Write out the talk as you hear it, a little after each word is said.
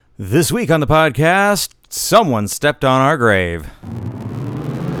This week on the podcast, someone stepped on our grave.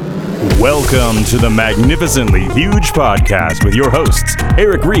 Welcome to the Magnificently Huge Podcast with your hosts,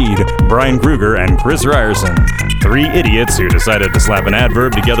 Eric Reed, Brian Kruger, and Chris Ryerson. Three idiots who decided to slap an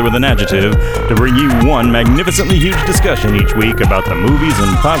adverb together with an adjective to bring you one magnificently huge discussion each week about the movies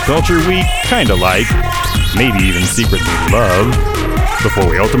and pop culture we kinda like, maybe even secretly love, before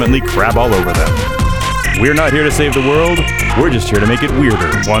we ultimately crap all over them. We're not here to save the world, we're just here to make it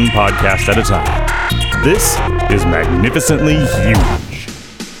weirder, one podcast at a time. This is Magnificently Huge.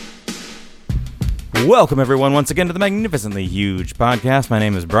 Welcome everyone once again to the Magnificently Huge Podcast. My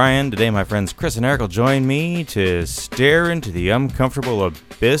name is Brian. Today my friends Chris and Eric will join me to stare into the uncomfortable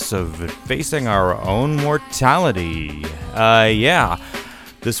abyss of facing our own mortality.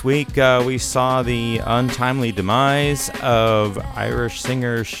 This week, we saw the untimely demise of Irish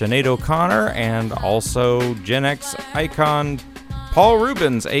singer Sinead O'Connor and also Gen X icon Paul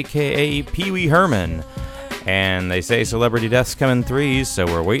Reubens, a.k.a. Pee Wee Herman. And they say celebrity deaths come in threes, so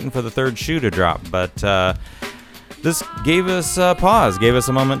we're waiting for the third shoe to drop. But this gave us a pause, gave us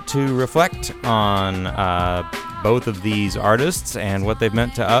a moment to reflect on both of these artists and what they've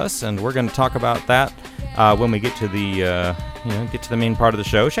meant to us. And we're going to talk about that when we get to the main part of the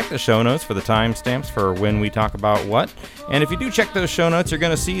show. Check the show notes for the timestamps for when we talk about what. And if you do check those show notes, you're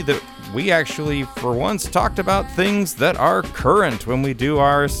going to see that we actually, for once, talked about things that are current when we do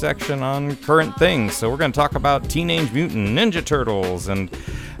our section on current things. So we're going to talk about Teenage Mutant Ninja Turtles and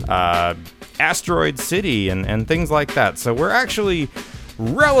Asteroid City and things like that. So we're actually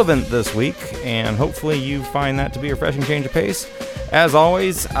relevant this week, and hopefully you find that to be a refreshing change of pace. As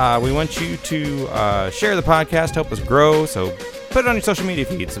always, we want you to share the podcast, help us grow, so put it on your social media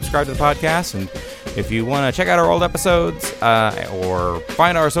feed, subscribe to the podcast, and if you want to check out our old episodes or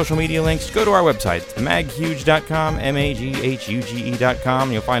find our social media links, go to our website, maghuge.com,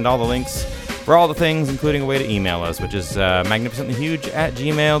 maghuge.com. You'll find all the links for all the things, including a way to email us, which is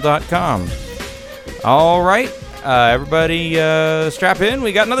magnificentlyhuge@gmail.com. All right, everybody strap in.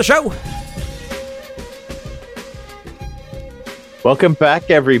 We got another show. Welcome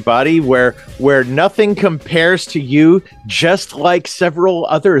back, everybody, where nothing compares to you, just like several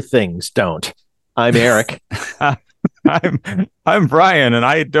other things don't. I'm Eric. I'm Brian, and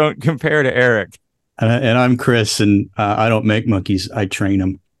I don't compare to Eric. And I'm Chris, and I don't make monkeys. I train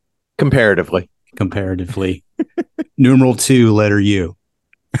them. Comparatively. Numeral 2, letter U.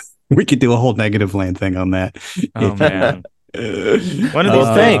 We could do a whole Negative Land thing on that. Oh, man. One of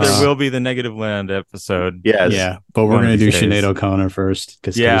these days there will be the Negative Land episode. Yes. Yeah, but we're going to do Sinead O'Connor first.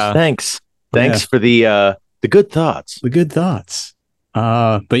 Yeah. Thanks for the good thoughts. The good thoughts.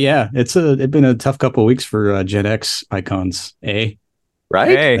 But yeah, it's been a tough couple of weeks for Gen X icons, eh?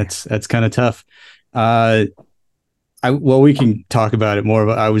 Right? Hey. That's kind of tough. We can talk about it more,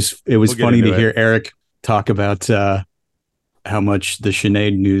 but it was funny to hear Eric talk about how much the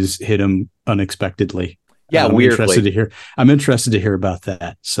Sinead news hit him unexpectedly. Yeah, weirdly. I'm interested to hear about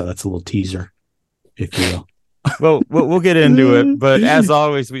that. So that's a little teaser, if you will. Well, we'll get into it. But as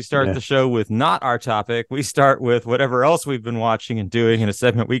always, we start the show with not our topic. We start with whatever else we've been watching and doing in a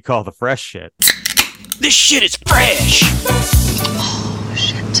segment we call the fresh shit. This shit is fresh. Oh,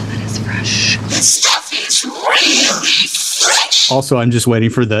 shit, that is fresh. This stuff is really fresh. Also, I'm just waiting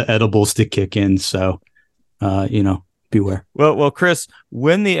for the edibles to kick in. So, beware. Well, Chris,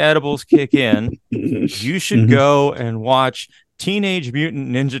 when the edibles kick in, you should go and watch Teenage Mutant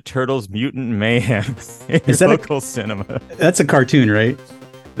Ninja Turtles Mutant Mayhem in your local cinema. That's a cartoon, right?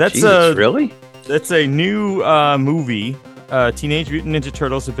 Really? That's a new movie. Teenage Mutant Ninja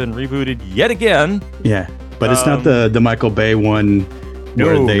Turtles have been rebooted yet again. Yeah, but it's not the Michael Bay one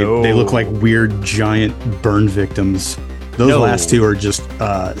where they look like weird giant burn victims. Those last two are just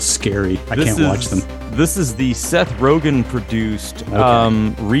scary. I can't watch them. This is the Seth Rogen produced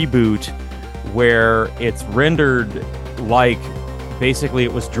reboot where it's rendered like basically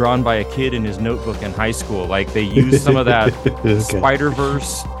it was drawn by a kid in his notebook in high school. Like they used some of that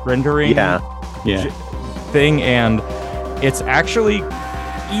Spider-Verse rendering thing, and it's actually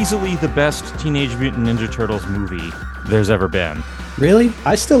easily the best Teenage Mutant Ninja Turtles movie there's ever been. Really?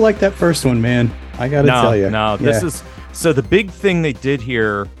 I still like that first one, man. I gotta tell you. This is... So the big thing they did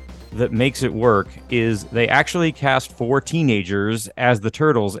here that makes it work is they actually cast 4 teenagers as the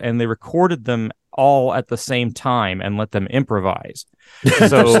Turtles, and they recorded them all at the same time and let them improvise.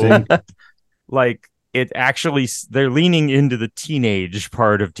 So, it actually, they're leaning into the teenage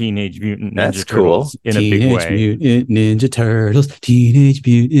part of Teenage Mutant Ninja Turtles in a big way. Teenage Mutant Ninja Turtles. Teenage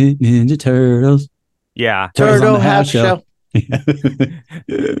Mutant Ninja Turtles. Yeah. Turtle House Show.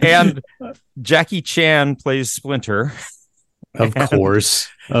 And Jackie Chan plays Splinter. Of course.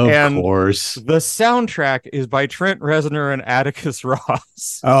 And Of course. the soundtrack is by Trent Reznor and Atticus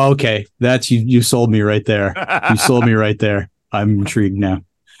Ross. Oh, okay. That's you sold me right there. You sold me right there. I'm intrigued now.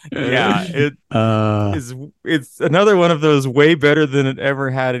 Yeah, it's another one of those way better than it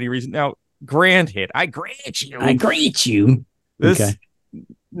ever had any reason. Now, granted, I grant you. This Okay.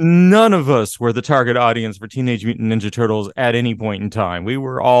 None of us were the target audience for Teenage Mutant Ninja Turtles at any point in time. We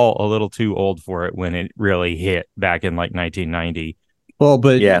were all a little too old for it when it really hit back in like 1990. Well,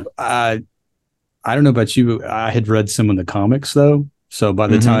 but Yeah. I don't know about you. I had read some of the comics though. So by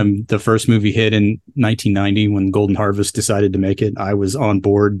the time the first movie hit in 1990, when Golden Harvest decided to make it, I was on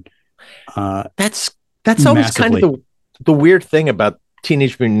board. That's always kind of the weird thing about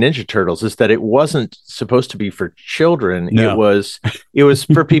Teenage Mutant Ninja Turtles is that it wasn't supposed to be for children. No. It was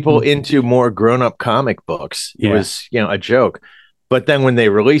for people into more grown-up comic books. It was, a joke. But then when they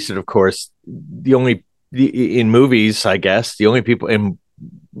released it, of course, in movies, I guess, the only people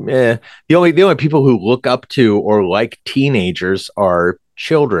who look up to or like teenagers are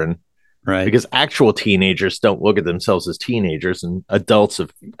children. Right. Because actual teenagers don't look at themselves as teenagers, and adults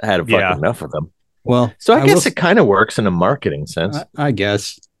have had fucking enough of them. Well, So I guess it kind of works in a marketing sense. I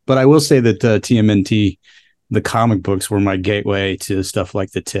guess. But I will say that TMNT, the comic books were my gateway to stuff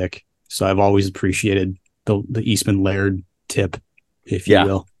like The Tick. So I've always appreciated the Eastman Laird tip, if you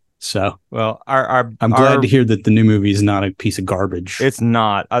will. So, well, I'm glad to hear that the new movie is not a piece of garbage. It's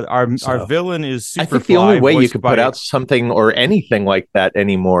not. Our villain is Superfly. I think the only way you could put out something or anything like that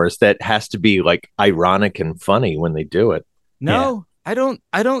anymore is that it has to be like ironic and funny when they do it. No, I don't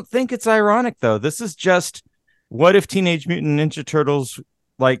think it's ironic though. This is just, what if Teenage Mutant Ninja Turtles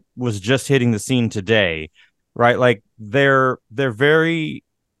like was just hitting the scene today, right? Like they're very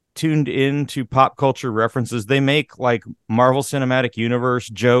tuned into pop culture references. They make like Marvel Cinematic Universe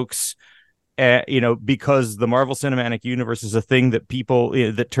jokes, because the Marvel Cinematic Universe is a thing that people,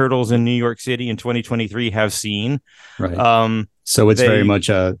 that turtles in New York City in 2023 have seen. Right. So it's very much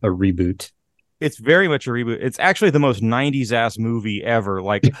a reboot. It's very much a reboot. It's actually the most 90s ass movie ever.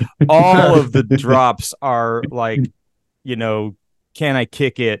 Like all of the drops are like, can I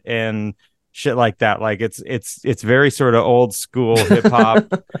kick it and shit like that. Like it's very sort of old school hip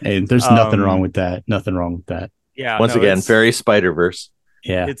hop. Hey, there's nothing wrong with that. Nothing wrong with that. Yeah. Once again, very Spider-Verse.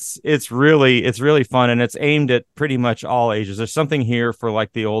 Yeah. It's really fun, and it's aimed at pretty much all ages. There's something here for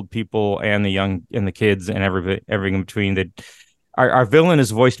like the old people and the young and the kids and everything in between. That our villain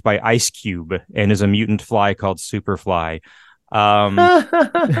is voiced by Ice Cube and is a mutant fly called Superfly. Oh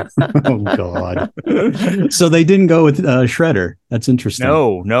God! So they didn't go with Shredder. That's interesting.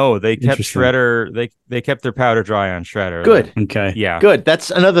 No, they kept Shredder. They kept their powder dry on Shredder. Good. Okay. Yeah. Good.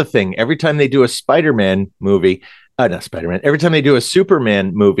 That's another thing. Every time they do a Spider-Man movie, not Spider-Man. Every time they do a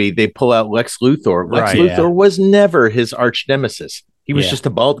Superman movie, they pull out Lex Luthor. Lex Luthor was never his arch nemesis. He was just a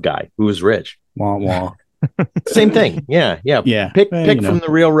bald guy who was rich. Wah wah. Same thing. Yeah. Pick from the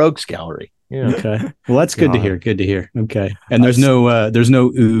Real Rogues Gallery. Yeah. Okay. Well, that's good to hear. Good to hear. Okay. And there's no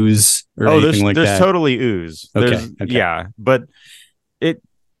ooze or anything like that. There's totally ooze. Okay. Yeah, but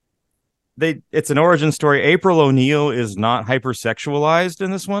it's an origin story. April O'Neil is not hypersexualized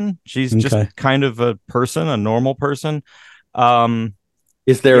in this one. She's just kind of a person, a normal person.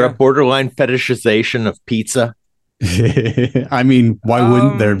 Is there a borderline fetishization of pizza? I mean, why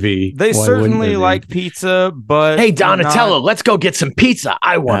wouldn't there be? They certainly like pizza, but hey, Donatello, let's go get some pizza.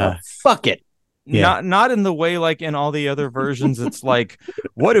 I want to fuck it. Yeah. Not in the way like in all the other versions. It's like,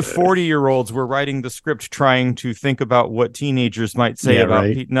 what if 40-year-olds were writing the script trying to think about what teenagers might say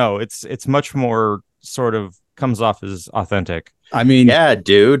about no, it's much more sort of comes off as authentic. I mean, yeah,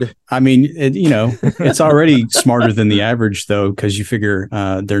 dude. I mean, it's already smarter than the average though, because you figure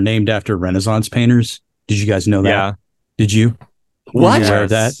they're named after Renaissance painters. Did you guys know that? Yeah. Did you? What? Were you aware of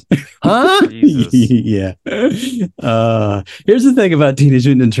that? Huh? Yeah. Here's the thing about Teenage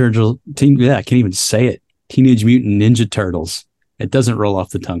Mutant Ninja Turtles. I can't even say it. Teenage Mutant Ninja Turtles. It doesn't roll off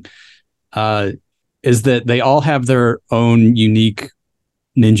the tongue. Is that they all have their own unique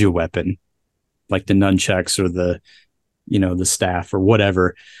ninja weapon, like the nunchucks or the staff or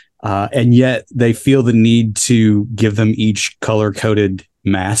whatever. And yet they feel the need to give them each color-coded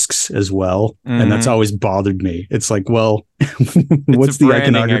masks as well. And that's always bothered me. It's like, well, what's the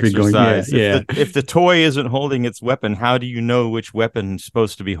iconography going? Yeah. If the toy isn't holding its weapon, how do you know which weapon it's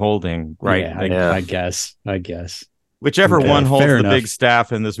supposed to be holding? Right. Yeah, I guess. Whichever one holds the big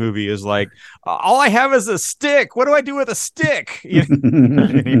staff in this movie is like, all I have is a stick. What do I do with a stick?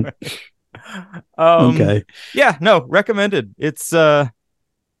 Anyway. Okay. Yeah, no, recommended. It's don't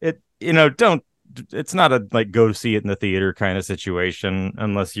it's not a like go see it in the theater kind of situation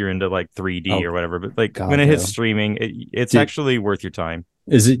unless you're into like 3D or whatever. But like when it hits streaming, it's actually worth your time.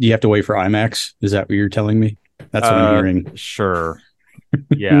 Is it? You have to wait for IMAX? Is that what you're telling me? That's what I'm hearing. Sure.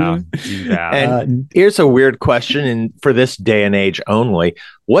 Yeah, do that. And here's a weird question, and for this day and age only,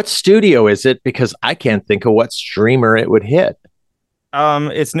 what studio is it? Because I can't think of what streamer it would hit.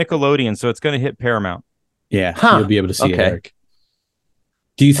 It's Nickelodeon, so it's going to hit Paramount. Yeah, you'll be able to see it, Eric.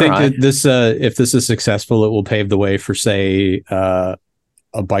 Do you think that this, if this is successful, it will pave the way for, say, a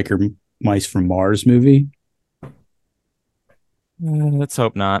Biker Mice from Mars movie? Let's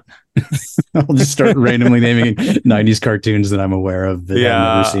hope not. I'll just start randomly naming 90s cartoons that I'm aware of that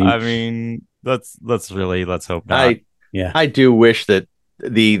I've never seen. I mean, let's hope not. I do wish that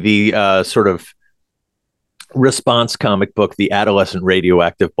the sort of response comic book, The Adolescent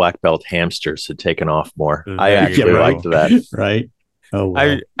Radioactive Black Belt Hamsters, had taken off more. I actually liked that. Right. Oh,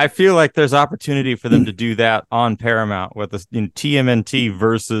 well. I feel like there's opportunity for them to do that on Paramount with TMNT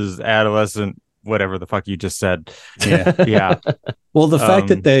versus Adolescent, whatever the fuck you just said. Yeah. Well, the fact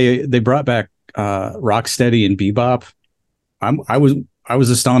that they brought back Rocksteady and Bebop, I was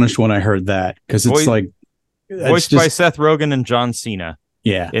astonished when I heard that, because it's voiced by Seth Rogen and John Cena.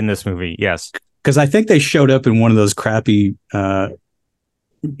 Yeah, in this movie, yes. Because I think they showed up in one of those crappy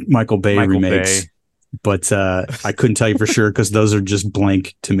Michael Bay remakes. But I couldn't tell you for sure, because those are just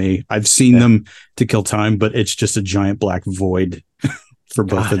blank to me. I've seen them to kill time, but it's just a giant black void for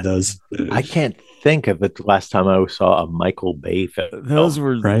both of those. I can't think of the last time I saw a Michael Bay film. Those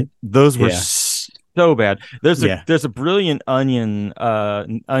were so bad. There's a brilliant Onion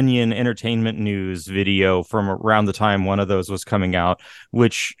Entertainment News video from around the time one of those was coming out,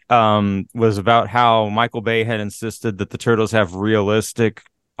 which was about how Michael Bay had insisted that the turtles have realistic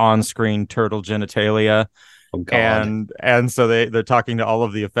on-screen turtle genitalia. Oh, God. And so they're talking to all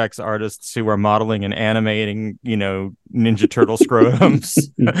of the effects artists who are modeling and animating, Ninja Turtle scrotums.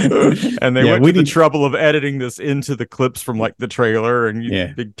 And they went to the trouble of editing this into the clips from like the trailer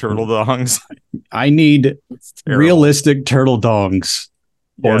and big turtle dongs. I need realistic turtle dongs,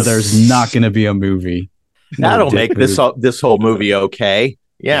 or there's not going to be a movie. That'll make this whole movie okay.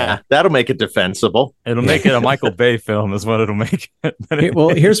 Yeah, that'll make it defensible. It'll make it a Michael Bay film is what it'll make it. Well,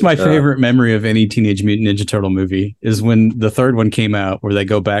 here's my favorite memory of any Teenage Mutant Ninja Turtle movie is when the third one came out, where they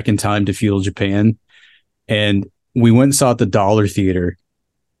go back in time to feudal Japan. And we went and saw it at the Dollar Theater.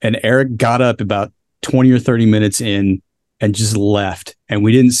 And Eric got up about 20 or 30 minutes in and just left. And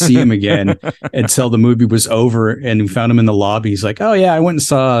we didn't see him again until the movie was over. And we found him in the lobby. He's like, oh, yeah, I went and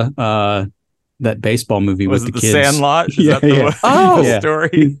saw that baseball movie with the kids. Sandlot? Is that the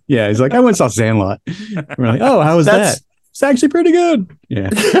story? Yeah, he's like, I went and saw Sandlot. We're like, oh, how was that? It's actually pretty good. Yeah.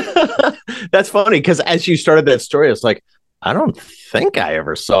 That's funny, because as you started that story, I was like, I don't think I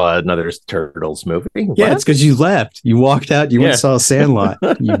ever saw another Turtles movie. What? Yeah, it's because you left. You walked out. You went and saw Sandlot,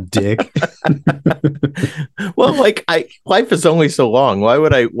 you dick. Well, life is only so long. Why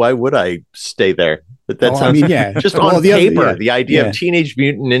would I stay there? But that sounds, just on paper, the idea of Teenage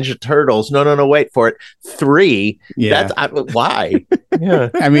Mutant Ninja Turtles. No, wait for it. 3. Yeah. Why? Yeah.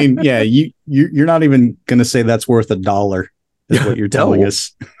 I mean, you're not even going to say that's worth $1, is what you're telling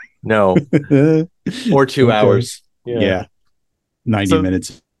us. No. Or 2 hours. Yeah. 90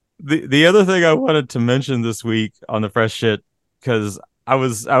 minutes. The other thing I wanted to mention this week on the Fresh Shit, because I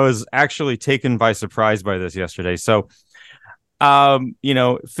was actually taken by surprise by this yesterday. So,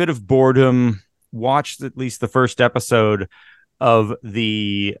 fit of boredom, watched at least the first episode of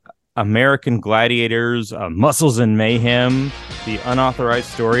the American Gladiators, Muscles and Mayhem, the unauthorized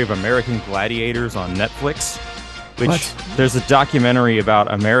story of American Gladiators on Netflix. Which there's a documentary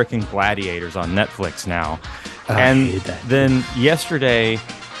about American Gladiators on Netflix now. And then yesterday,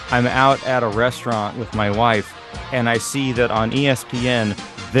 I'm out at a restaurant with my wife, and I see that on ESPN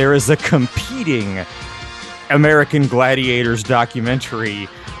there is a competing American Gladiators documentary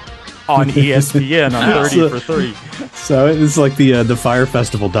on ESPN on 30 for 30. So it's like the Fire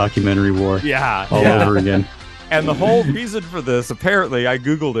Festival documentary war. Yeah. All over again. And the whole reason for this, apparently, I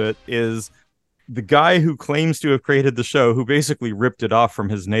Googled it, is the guy who claims to have created the show, who basically ripped it off from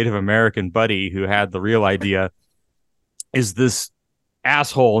his Native American buddy who had the real idea, is this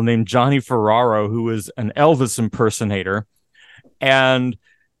asshole named Johnny Ferraro, who is an Elvis impersonator. And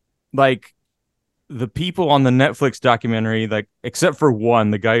like the people on the Netflix documentary, like except for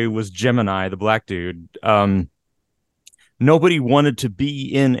one, the guy who was Gemini, the black dude, nobody wanted to be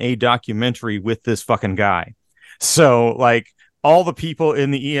in a documentary with this fucking guy. So like all the people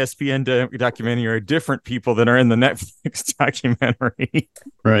in the ESPN documentary are different people that are in the Netflix documentary.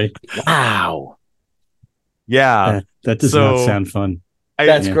 Right. Wow. Yeah. That does not sound fun.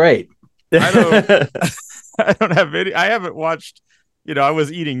 That's great. I don't have any. I haven't watched. I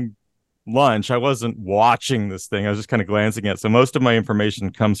was eating lunch. I wasn't watching this thing. I was just kind of glancing at it. So most of my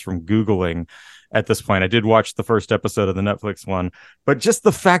information comes from Googling at this point. I did watch the first episode of the Netflix one, but just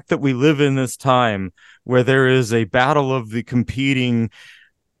the fact that we live in this time where there is a battle of the competing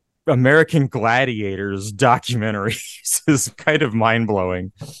American Gladiators documentaries is kind of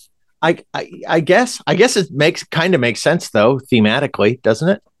mind-blowing. I guess it makes sense though, thematically, doesn't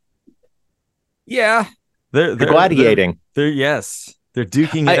it? Yeah. They're gladiating. They're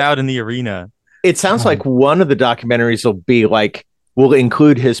duking it out in the arena. It sounds like one of the documentaries will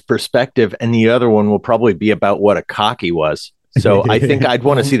include his perspective, and the other one will probably be about what a cock he was. So I think I'd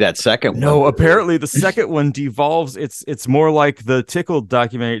want to see that second one. No, apparently the second one devolves. It's more like the Tickled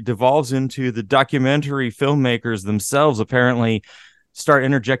documentary. It devolves into the documentary filmmakers themselves apparently start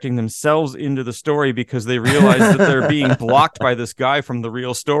interjecting themselves into the story because they realize that they're being blocked by this guy from the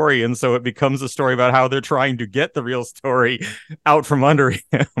real story. And so it becomes a story about how they're trying to get the real story out from under him.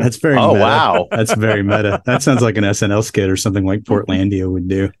 That's very meta. Wow. That's very meta. That sounds like an SNL skit or something like Portlandia would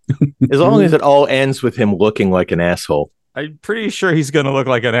do. As long as it all ends with him looking like an asshole. I'm pretty sure he's going to look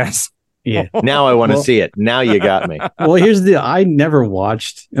like an ass. Yeah. Now I want to see it. Now you got me. Well, I never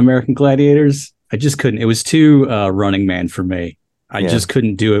watched American Gladiators. I just couldn't. It was too Running Man for me. I just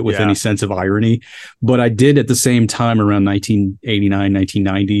couldn't do it with any sense of irony. But I did at the same time around 1989,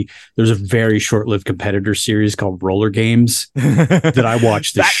 1990. There's a very short-lived competitor series called Roller Games that I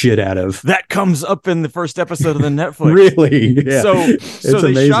watched the shit out of. That comes up in the first episode of the Netflix. Really? Yeah. So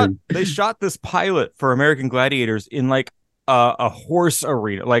they shot this pilot for American Gladiators in like a horse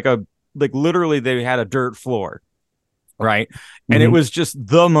arena, like literally they had a dirt floor. Right. And it was just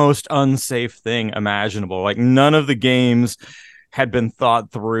the most unsafe thing imaginable. Like none of the games had been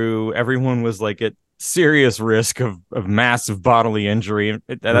thought through. Everyone was like at serious risk of massive bodily injury.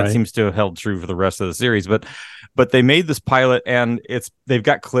 That seems to have held true for the rest of the series. But they made this pilot and they've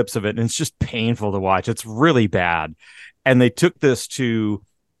got clips of it and it's just painful to watch. It's really bad. And they took this to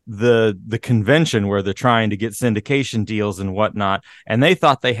the convention where they're trying to get syndication deals and whatnot. And they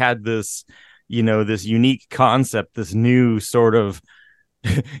thought they had this, this unique concept, this new sort of,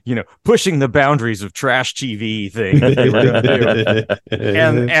 pushing the boundaries of trash TV thing that they were going to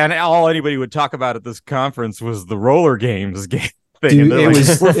do. And all anybody would talk about at this conference was the roller games game thing. Dude,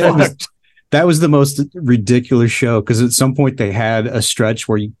 that was the most ridiculous show because at some point they had a stretch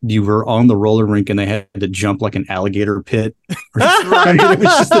where you were on the roller rink and they had to jump like an alligator pit. I mean, it was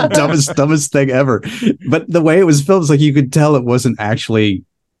just the dumbest thing ever. But the way it was filmed was like you could tell it wasn't actually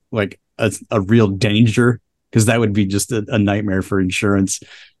like a real danger. Because that would be just a nightmare for insurance.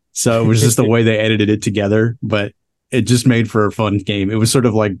 So it was just the way they edited it together, but it just made for a fun game. It was sort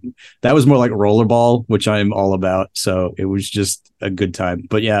of like, that was more like rollerball, which I'm all about. So it was just a good time.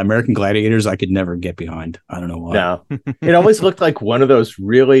 But yeah, American Gladiators, I could never get behind. I don't know why. No, it always looked like one of those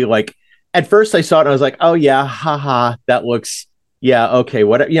really like, at first I saw it and I was like, oh yeah, haha, that looks, yeah, okay,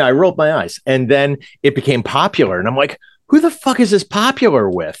 what, I rolled my eyes. And then it became popular and I'm like, who the fuck is this popular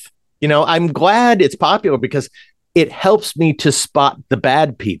with? I'm glad it's popular because it helps me to spot the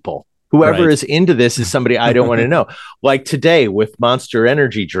bad people. Whoever is into this is somebody I don't want to know. Like today with Monster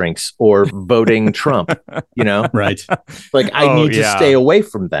Energy drinks or voting Trump, Right. Like I need to stay away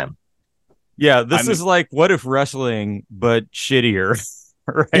from them. Yeah. This is like, what if wrestling, but shittier?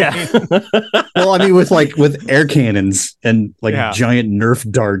 Right? Yeah. Well, I mean, with air cannons and giant Nerf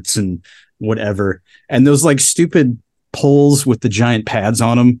darts and whatever. And those like stupid poles with the giant pads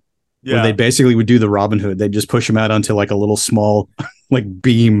on them. Yeah. Where they basically would do the Robin Hood. They'd just push them out onto like a little small like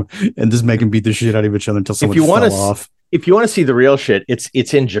beam and just make them beat the shit out of each other until someone fell off. If you want to see the real shit,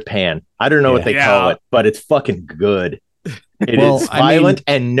 it's in Japan. I don't know what they call it, but it's fucking good. It is violent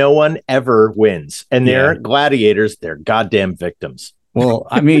and no one ever wins. And they're gladiators. They're goddamn victims. Well,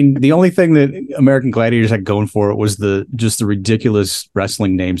 I mean, the only thing that American Gladiators had going for it was the ridiculous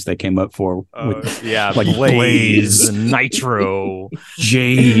wrestling names they came up for. Like Blaze, Nitro,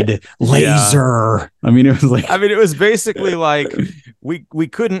 Jade, Laser. I mean, it was basically like we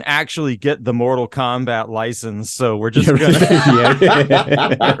couldn't actually get the Mortal Kombat license, so we're just gonna.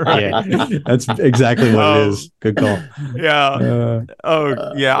 That's exactly what it is. Good call. Yeah.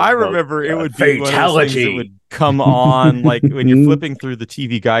 I remember it would be one of those things that would come on like when you're flipping through the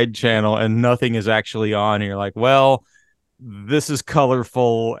TV guide channel and nothing is actually on and you're like, well, this is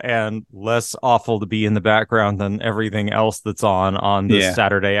colorful and less awful to be in the background than everything else that's on this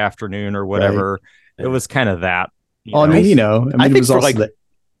Saturday afternoon or whatever. Right. It was kind of that. I think it was also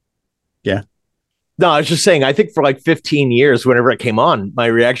No, I was just saying, I think for like 15 years, whenever it came on, my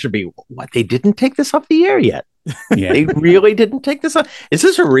reaction would be, what, they didn't take this off the air yet? Yeah. They really didn't take this on. Is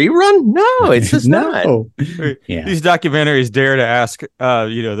this a rerun? No, it's just not. Yeah. These documentaries dare to ask,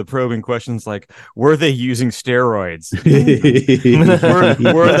 the probing questions like, were they using steroids?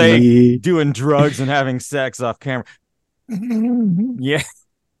 were they doing drugs and having sex off camera? Yeah.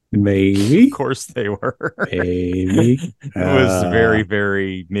 Maybe. Of course they were. Maybe. It was very,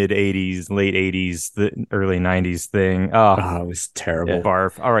 very mid 80s, late 80s, the early 90s thing. Oh, it was terrible. Yeah.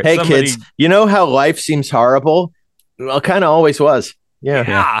 Barf. All right. Hey, kids, you know how life seems horrible? Well, it kind of always was.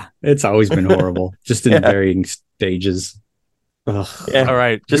 Yeah. It's always been horrible, just in varying stages. Ugh. Yeah. All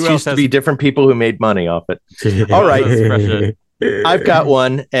right. Just used to be different people who made money off it. All right. I've got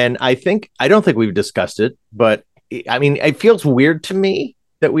one, and I don't think we've discussed it, but I mean, it feels weird to me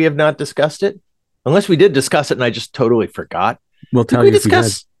that we have not discussed it, unless we did discuss it and I just totally forgot. We'll tell you.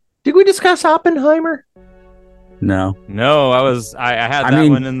 Did we discuss Oppenheimer? No. I had that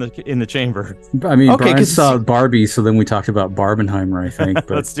one in the chamber. I mean, okay, Brian saw Barbie, so then we talked about Barbenheimer, I think. But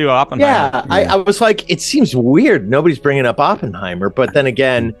let's do Oppenheimer. Yeah, I was like, it seems weird. Nobody's bringing up Oppenheimer, but then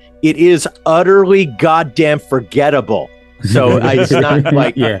again, it is utterly goddamn forgettable. So it's not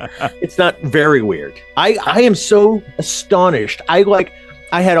like, it's not very weird. I am so astonished.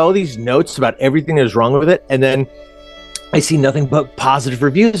 I had all these notes about everything that was wrong with it, and then I see nothing but positive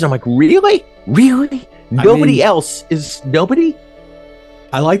reviews. I'm like, really? Nobody? I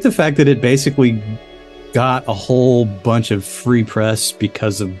like the fact that it basically got a whole bunch of free press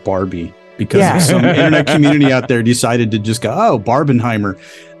because of Barbie, because some internet community out there decided to just go, oh, Barbenheimer.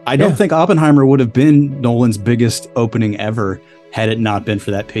 I don't think Oppenheimer would have been Nolan's biggest opening ever had it not been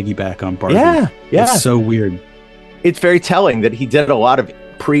for that piggyback on Barbie. Yeah. It's so weird. It's very telling that he did a lot of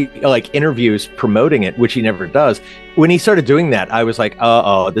interviews promoting it, which he never does. When he started doing that, I was like,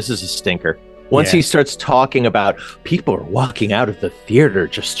 this is a stinker. Once he starts talking about people are walking out of the theater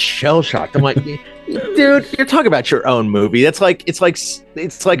just shell-shocked, I'm like, dude, you're talking about your own movie. It's like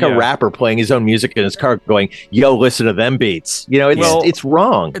a rapper playing his own music in his car going, yo, listen to them beats. It's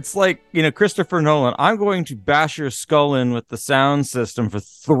wrong. It's like, Christopher Nolan, I'm going to bash your skull in with the sound system for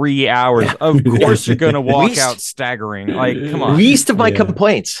 3 hours. Of course you're going to walk out staggering. Like, come on. Least of my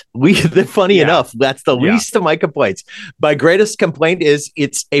complaints. Funny enough, that's the least of my complaints. My greatest complaint is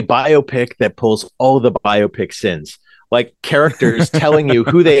it's a biopic that pulls all the biopic sins. Like characters telling you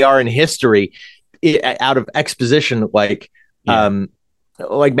who they are in history out of exposition, like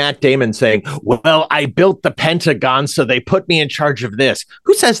Matt Damon saying, well, I built the Pentagon, so they put me in charge of this.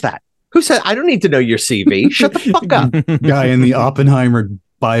 Who says that? Who said, I don't need to know your CV. Shut the fuck up. Guy in the Oppenheimer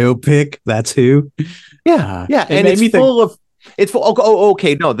biopic. That's who. Yeah. And it's full of,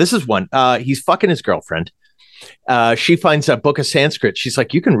 okay. No, this is one. He's fucking his girlfriend. She finds a book of Sanskrit. She's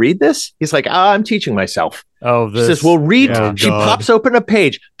like, you can read this? He's like, I'm teaching myself. She says, well, read. She pops open a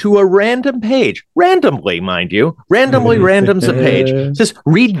page to a random page. Randomly, mind you. Randomly randoms a page. Says,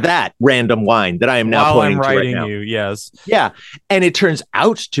 read that random line that I am now pointing to right now. Yes. Yeah. And it turns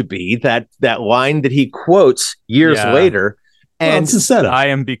out to be that line that he quotes years later. And it's a setup. I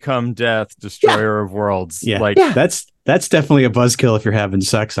am become death, destroyer of worlds. Yeah. That's definitely a buzzkill if you're having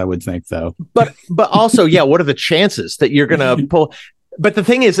sex, I would think, though. But also, what are the chances that you're going to pull? But the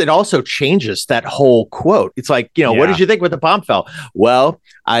thing is, it also changes that whole quote. It's like, what did you think when the bomb fell? Well,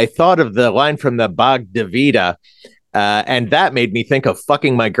 I thought of the line from the Bhagavad Gita, and that made me think of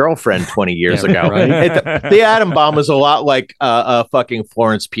fucking my girlfriend 20 years ago. Right? The atom bomb was a lot like fucking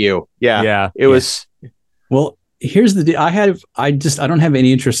Florence Pugh. It was. Well, here's the deal. I don't have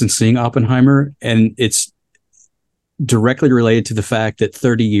any interest in seeing Oppenheimer, and it's directly related to the fact that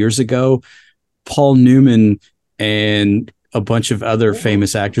 30 years ago, Paul Newman and a bunch of other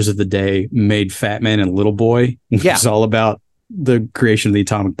famous actors of the day made Fat Man and Little Boy, which is all about the creation of the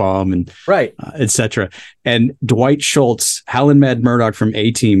atomic bomb and etc. And Dwight Schultz, Howlin' Mad Murdoch from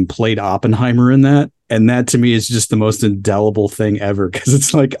A-Team, played Oppenheimer in that. And that to me is just the most indelible thing ever, because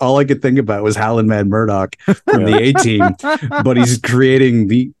it's like all I could think about was Howlin' Mad Murdoch from the A-Team, but he's creating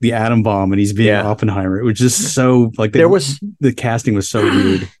the atom bomb and he's being Oppenheimer. It was just so like the casting was so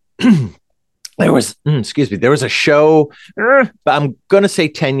weird. There was a show, I'm going to say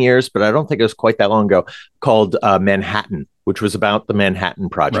 10 years, but I don't think it was quite that long ago, called Manhattan, which was about the Manhattan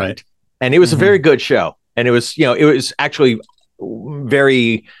Project. Right. And it was a very good show. And it was, it was actually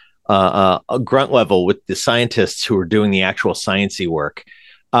very a grunt level with the scientists who were doing the actual sciencey work.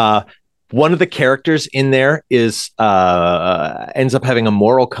 One of the characters in there ends up having a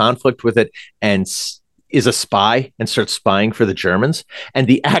moral conflict with it and is a spy and starts spying for the Germans. And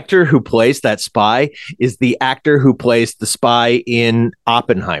the actor who plays that spy is the actor who plays the spy in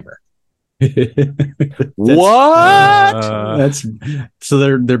Oppenheimer. What? That's so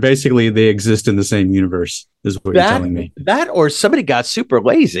they're basically they exist in the same universe, is what you're telling me. That or somebody got super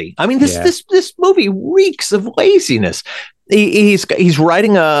lazy. I mean, this movie reeks of laziness. He's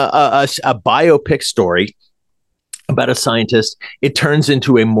writing a biopic story about a scientist. It turns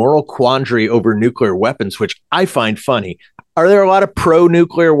into a moral quandary over nuclear weapons, which I find funny. Are there a lot of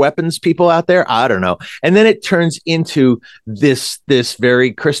pro-nuclear weapons people out there? I don't know. And then it turns into this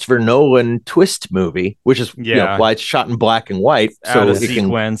very Christopher Nolan twist movie, which is why it's shot in black and white. So a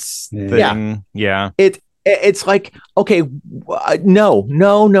sequence thing. Yeah. It's like, okay, no.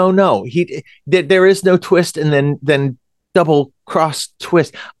 There is no twist, and then double cross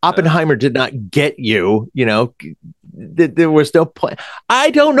twist. Oppenheimer did not get you. There was no plan. I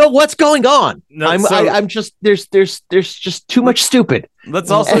don't know what's going on. I'm just there's just too much stupid.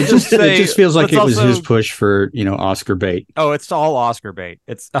 Let's also just say it just feels like it was his push for Oscar bait. Oh, it's all Oscar bait.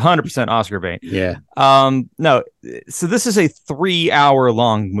 It's 100% Oscar bait. Yeah. No. So this is a 3-hour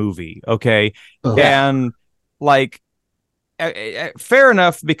long movie. Okay. And like, fair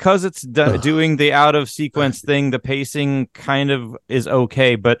enough, because it's doing the out of sequence thing. The pacing kind of is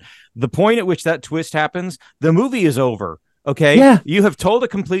okay, but the point at which that twist happens, the movie is over. Okay. Yeah. You have told a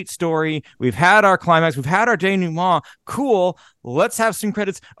complete story. We've had our climax. We've had our denouement. Cool. Let's have some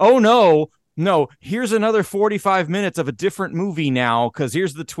credits. Oh no. Here's another 45 minutes of a different movie now, because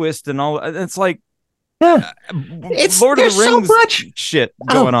here's the twist and all. It's like, it's Lord of the Rings so much shit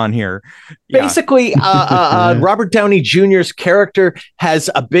going on here. Basically, Robert Downey Jr.'s character has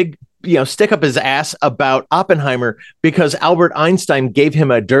a big stick up his ass about Oppenheimer because Albert Einstein gave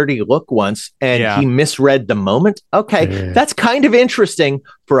him a dirty look once and he misread the moment. Okay, that's kind of interesting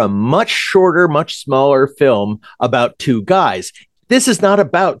for a much shorter, much smaller film about two guys. This is not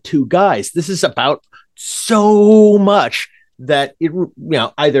about two guys. This is about so much that it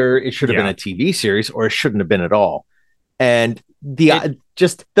either it should have been a TV series or it shouldn't have been at all. And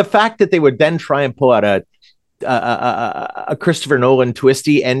just the fact that they would then try and pull out a Christopher Nolan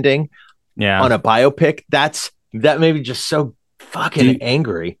twisty ending on a biopic, that made me just so fucking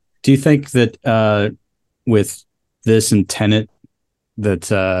angry. Do you think that with this and Tenet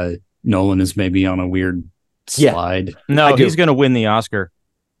that Nolan is maybe on a weird slide? No, he's going to win the Oscar.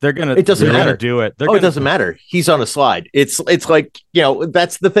 They're gonna. It doesn't matter. Do it. It doesn't matter. He's on a slide. It's like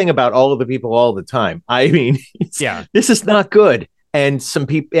that's the thing about all of the people all the time. I mean, this is not good, and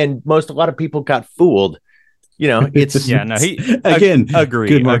a lot of people got fooled. It's He again agree.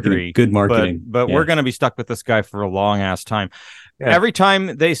 Good marketing. But we're gonna be stuck with this guy for a long ass time. Yeah. Every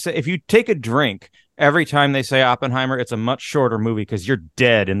time they say, if you take a drink. Every time they say Oppenheimer, it's a much shorter movie because you're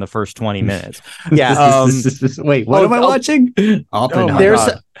dead in the first 20 minutes. Yeah. Wait, what am I watching?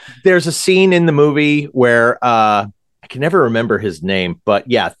 Oppenheimer. There's a scene in the movie where I can never remember his name, but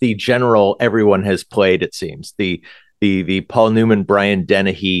the general everyone has played, it seems, the Paul Newman, Brian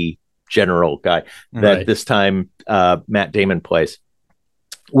Dennehy general guy that this time Matt Damon plays,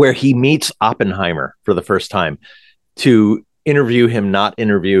 where he meets Oppenheimer for the first time to interview him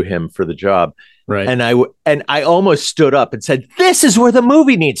for the job. Right. And I almost stood up and said, "This is where the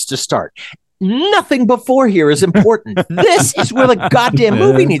movie needs to start. Nothing before here is important. This is where the goddamn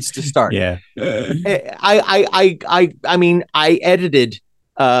movie needs to start." Yeah. I mean, I edited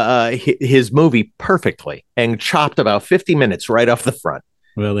his movie perfectly and chopped about 50 minutes right off the front.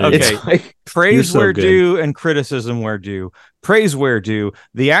 Well, okay. Praise where due and criticism where due. Praise where due.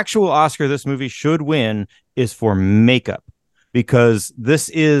 The actual Oscar this movie should win is for makeup, because this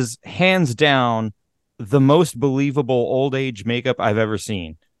is hands down the most believable old age makeup I've ever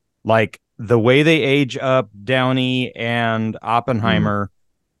seen. Like the way they age up Downey and Oppenheimer.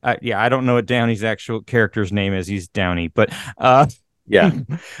 I don't know what Downey's actual character's name is. He's Downey, but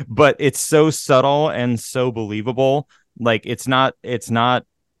but it's so subtle and so believable. Like it's not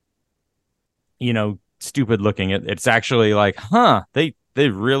stupid looking. It's actually like, they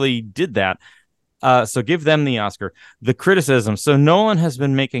really did that. So give them the Oscar. The criticism. So Nolan has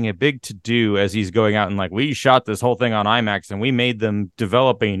been making a big to-do as he's going out and like, we shot this whole thing on IMAX and we made them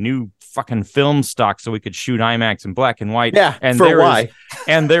develop a new fucking film stock so we could shoot IMAX in black and white. Yeah, and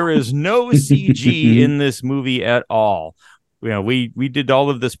there is no CG in this movie at all. We did all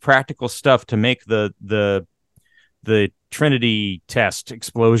of this practical stuff to make the Trinity test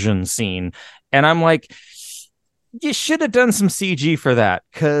explosion scene. And I'm like, you should have done some CG for that,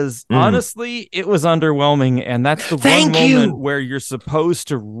 because honestly, it was underwhelming, and that's the one moment where you're supposed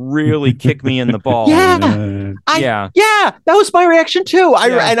to really kick me in the balls. That was my reaction too.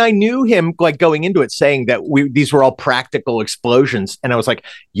 I knew him like going into it saying that these were all practical explosions, and I was like,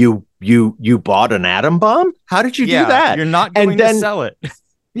 you bought an atom bomb? How did you do that? You're not going to sell it.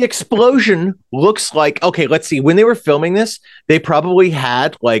 The explosion looks like, okay, let's see. When they were filming this, they probably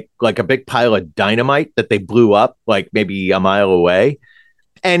had like a big pile of dynamite that they blew up like maybe a mile away.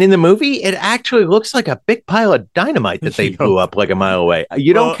 And in the movie, it actually looks like a big pile of dynamite that they blew up like a mile away.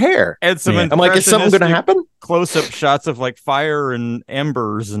 You don't care. And some I'm like, is something going to happen? Close-up shots of like fire and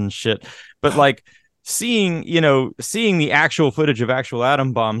embers and shit. But like seeing the actual footage of actual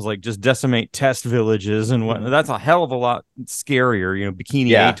atom bombs like just decimate test villages and whatnot, that's a hell of a lot scarier.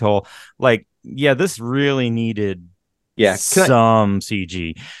 Bikini Atoll. Like, this really needed some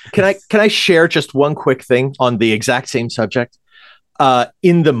CG. Can I share just one quick thing on the exact same subject?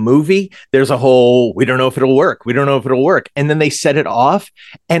 In the movie, there's a whole, we don't know if it'll work. And then they set it off.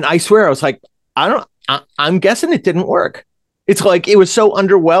 And I swear, I was like, I'm guessing it didn't work. It's like, it was so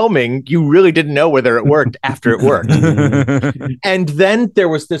underwhelming. You really didn't know whether it worked after it worked. And then there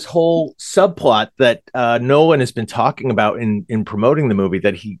was this whole subplot that Nolan has been talking about in promoting the movie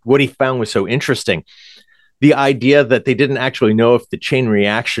that what he found was so interesting. The idea that they didn't actually know if the chain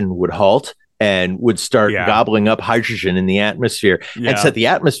reaction would halt and would start gobbling up hydrogen in the atmosphere and set the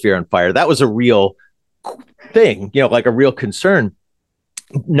atmosphere on fire. That was a real thing, like a real concern.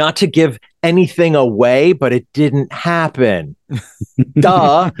 Not to give anything away, but it didn't happen.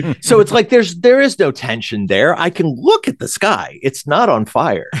 Duh. So it's like there is no tension there. I can look at the sky. It's not on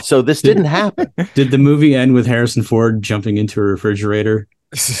fire. So this didn't happen. Did the movie end with Harrison Ford jumping into a refrigerator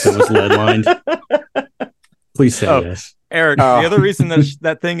that was lead lined? Please say yes. Eric, the other reason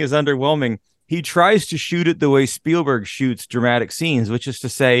that thing is underwhelming, he tries to shoot it the way Spielberg shoots dramatic scenes, which is to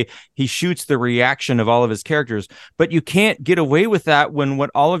say he shoots the reaction of all of his characters. But you can't get away with that when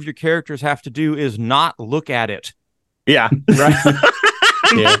what all of your characters have to do is not look at it. Yeah. Right.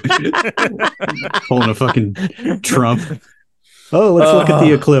 Yeah. Pulling a fucking Trump. Oh, let's look at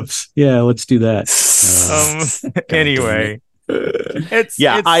the eclipse. Yeah, let's do that. Anyway.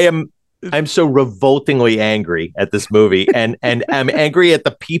 I'm so revoltingly angry at this movie, and I'm angry at the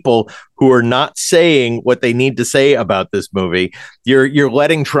people who are not saying what they need to say about this movie. You're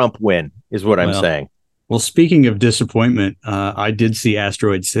letting Trump win, is what I'm saying. Well, speaking of disappointment, I did see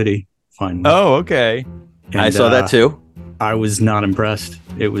Asteroid City finally. Oh, okay. And I saw that too. I was not impressed.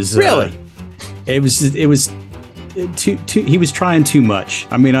 It was really. It was too. He was trying too much.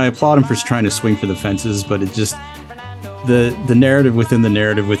 I mean, I applaud him for trying to swing for the fences, but it just. The narrative within the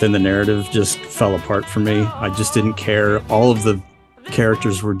narrative within the narrative just fell apart for me. I just didn't care. All of the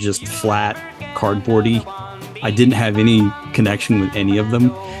characters were just flat, cardboardy. I didn't have any connection with any of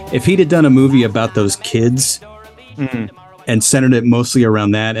them. If he'd have done a movie about those kids and centered it mostly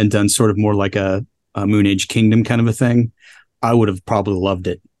around that and done sort of more like a Moon Age Kingdom kind of a thing, I would have probably loved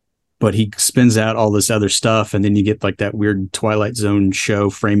it. But he spins out all this other stuff, and then you get like that weird Twilight Zone show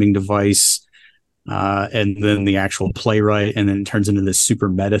framing device. And then the actual playwright, and then it turns into this super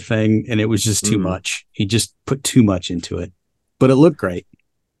meta thing, and it was just too much. He just put too much into it, but it looked great,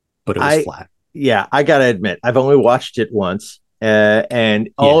 but it was flat. Yeah, I gotta admit, I've only watched it once, and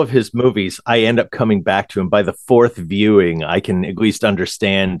all of his movies, I end up coming back to him. By the fourth viewing, I can at least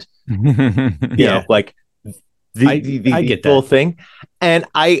understand, like I get full thing. And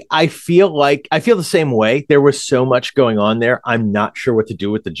I feel the same way. There was so much going on there. I'm not sure what to do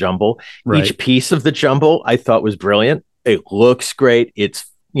with the jumble. Right. Each piece of the jumble I thought was brilliant. It looks great. It's,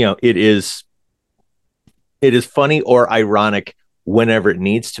 it is funny or ironic whenever it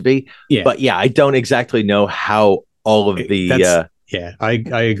needs to be. Yeah. But I don't exactly know how all of the I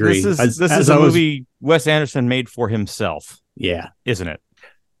agree. This is a movie Wes Anderson made for himself. Yeah. Isn't it?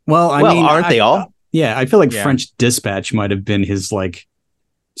 Well, I mean, aren't they all? Yeah, I feel like French Dispatch might have been his like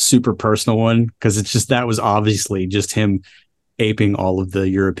super personal one, because it's just that was obviously just him aping all of the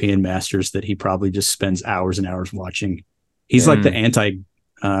European masters that he probably just spends hours and hours watching. He's like the anti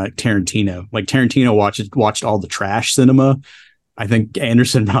Tarantino. Like Tarantino watched all the trash cinema. I think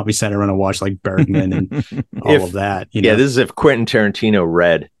Anderson probably sat around and watched like Bergman and all of that. Yeah, this is if Quentin Tarantino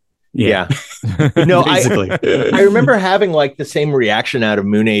read. Yeah. No, I remember having like the same reaction out of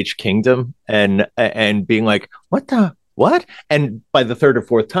Moon Age Kingdom and being like, what? And by the third or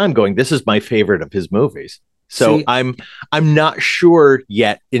fourth time going, this is my favorite of his movies. So I'm not sure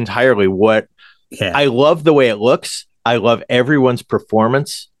yet entirely what I love the way it looks. I love everyone's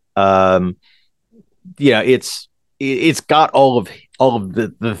performance. It's got all of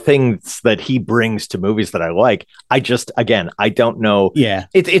the things that he brings to movies that I like. I don't know. Yeah.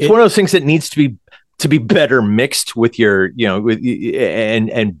 It's one of those things that needs to be better mixed with your,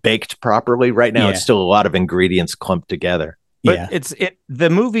 and baked properly. Right now, it's still a lot of ingredients clumped together. But the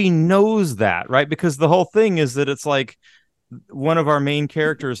movie knows that, right? Because the whole thing is that it's like one of our main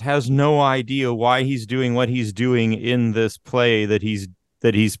characters has no idea why he's doing what he's doing in this play that he's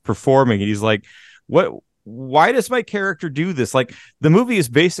that he's performing. And he's like, why does my character do this? Like, the movie is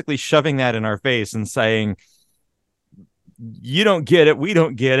basically shoving that in our face and saying, you don't get it. We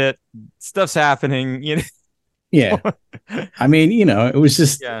don't get it. Stuff's happening. You know? Yeah. I mean, it was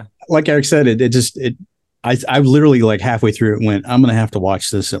just like Eric said, I literally like halfway through it went, I'm going to have to watch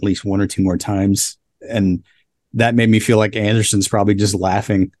this at least one or two more times. And that made me feel like Anderson's probably just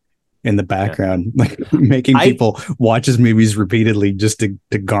laughing in the background, like making people watch his movies repeatedly just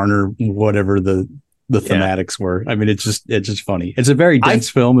to garner whatever the thematics were. I mean, it's just funny. It's a very dense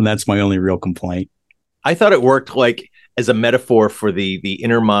film, and that's my only real complaint. I thought it worked like as a metaphor for the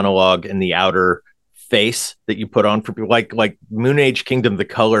inner monologue and the outer face that you put on for people. Like Moon Age Kingdom, the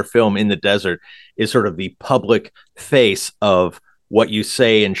color film in the desert, is sort of the public face of what you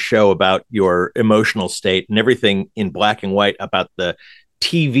say and show about your emotional state, and everything in black and white about the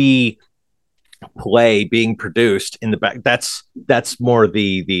TV play being produced in the back. That's more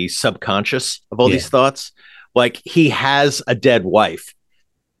the subconscious of all these thoughts. Like, he has a dead wife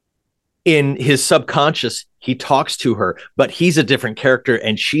in his subconscious. He talks to her, but he's a different character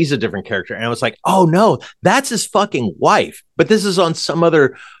and she's a different character. And I was like, oh no, that's his fucking wife. But this is on some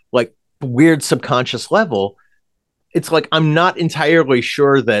other like weird subconscious level. It's like, I'm not entirely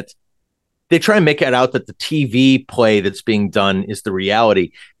sure that they try and make it out that the TV play that's being done is the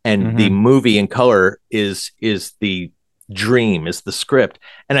reality, and the movie in color is the dream, is the script.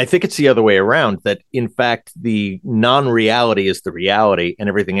 And I think it's the other way around, that in fact the non-reality is the reality and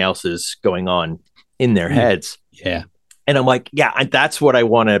everything else is going on in their heads. Yeah. And I'm like, that's what I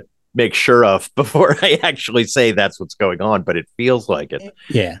want to make sure of before I actually say that's what's going on, but it feels like it.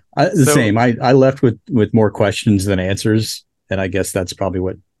 Yeah. Same. I left with more questions than answers, and I guess that's probably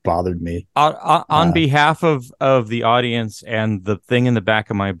what bothered me. On behalf of the audience and the thing in the back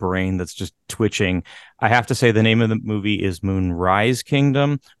of my brain that's just twitching, I have to say the name of the movie is Moonrise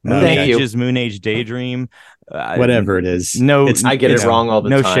Kingdom. Moon Age is Moon Age Daydream. Whatever it is. I get it wrong all the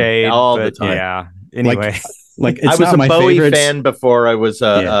time. No shade. All the time. Yeah. Anyway. Like it's I was not a my Bowie favorite fan before I was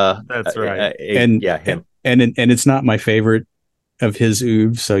that's right. Him. And it's not my favorite of his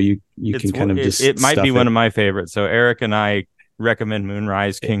oeuvre, so you can kind of just it might be one of my favorites. So Eric and I recommend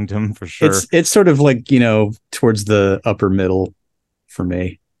Moonrise Kingdom for sure. It's sort of like, towards the upper middle for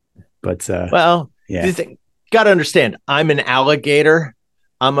me. But got to understand, I'm an alligator.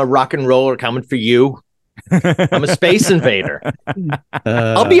 I'm a rock and roller coming for you. I'm a space invader.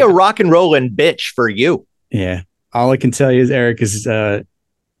 I'll be a rock and rolling bitch for you. Yeah. All I can tell you is, Eric, is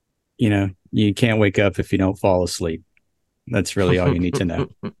you can't wake up if you don't fall asleep. That's really all you need to know.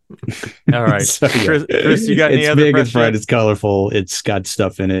 All right. So, Chris, you got any it's other big, questions? it's bright, it's colorful, it's got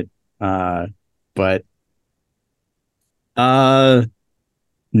stuff in it. But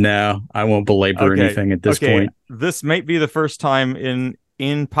no, I won't belabor anything at this point. This might be the first time in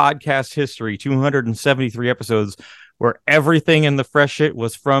podcast history, 273 episodes, where everything in the fresh shit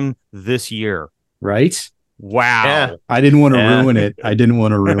was from this year. Right? Wow. Yeah. I didn't want to ruin it.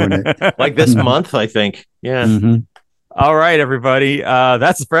 Like this month, I think. Yeah. Mm-hmm. All right, everybody.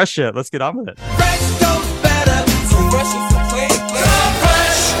 That's the fresh shit. Let's get on with it.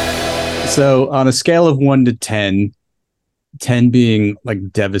 So on a scale of 1 to 10, 10 being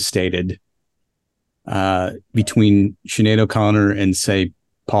like devastated, between Sinead O'Connor and, say,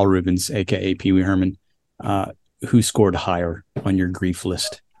 Paul Reubens, aka Pee Wee Herman, who scored higher on your grief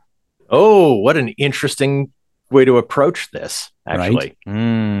list? Oh, what an interesting way to approach this, actually.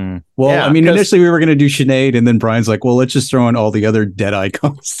 Right? Well, I mean, initially we were going to do Sinead, and then Brian's like, well, let's just throw in all the other dead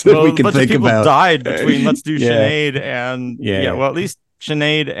icons that we can think about. Died between let's do Sinead and well, at least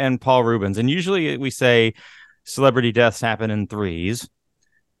Sinead and Paul Reubens. And usually we say celebrity deaths happen in threes.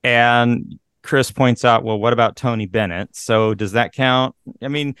 And Chris points out, well, what about Tony Bennett? So does that count? I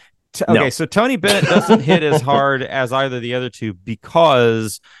mean, No. So Tony Bennett doesn't hit as hard as either the other two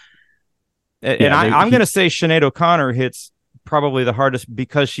because, I'm going to say Sinead O'Connor hits probably the hardest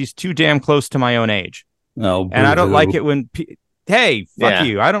because she's too damn close to my own age. Oh, and I don't like it when hey, fuck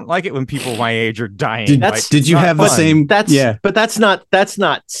you. I don't like it when people my age are dying. Did you have the same? But that's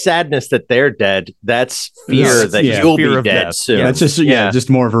not sadness that they're dead. That's fear that you'll be dead soon. Yeah, that's just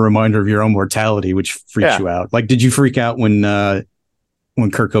more of a reminder of your own mortality, which freaks you out. Like, did you freak out when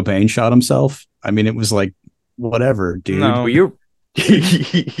Kurt Cobain shot himself? I mean, it was like, whatever, dude. No.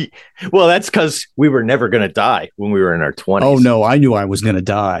 Well, that's because we were never going to die when we were in our 20s. Oh no, I knew I was going to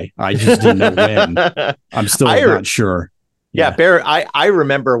die. I just didn't know when. I'm still not sure. Yeah, Bear. I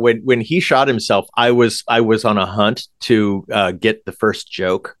remember when he shot himself. I was on a hunt to get the first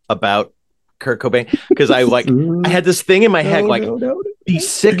joke about Kurt Cobain because I had this thing in my head these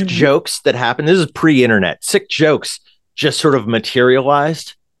sick jokes that happen. This is pre-internet. Sick jokes just sort of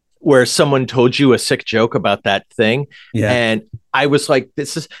materialized, where someone told you a sick joke about that thing. Yeah. And I was like,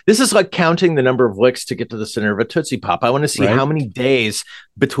 this is like counting the number of licks to get to the center of a Tootsie Pop. I want to see how many days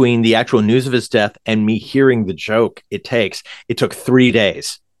between the actual news of his death and me hearing the joke it takes. It took 3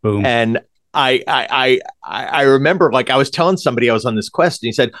 days. Boom. And I remember, like, I was telling somebody I was on this quest, and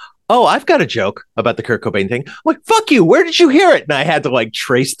he said, "Oh, I've got a joke about the Kurt Cobain thing." I'm like, "Fuck you. Where did you hear it?" And I had to like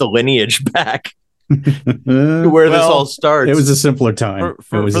trace the lineage back to where this all starts. It was a simpler time.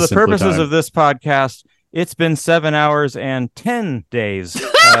 For the purposes of this podcast, it's been 7 hours and 10 days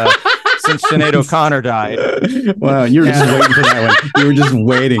since Sinead O'Connor died. Wow, you were just waiting for that one. You were just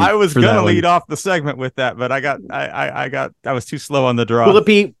waiting. I was gonna lead off the segment with that, but I was too slow on the draw.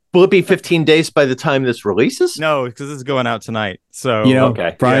 Will it be 15 days by the time this releases? No, because this is going out tonight. So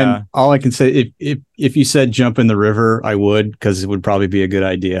okay, Brian. All I can say, if you said jump in the river, I would, because it would probably be a good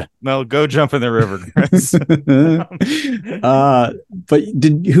idea. Well, go jump in the river, Chris. But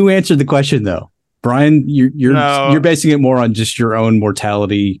who answered the question though? Brian, you're basing it more on just your own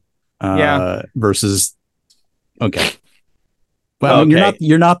mortality, versus. Okay. Well, I mean,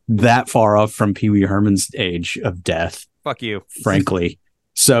 you're not that far off from Pee Wee Herman's age of death. Fuck you, frankly.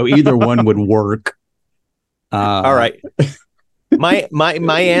 So either one would work. All right. My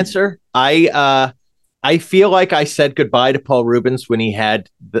answer. I feel like I said goodbye to Paul Reubens when he had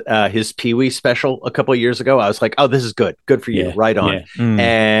his Pee Wee special a couple of years ago. I was like, "Oh, this is good for you, right on,"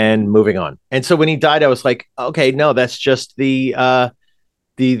 and moving on. And so when he died, I was like, "Okay, no, that's just the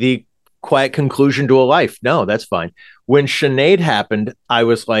quiet conclusion to a life. No, that's fine." When Sinead happened, I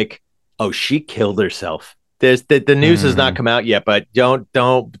was like, "Oh, she killed herself." The news has not come out yet, but don't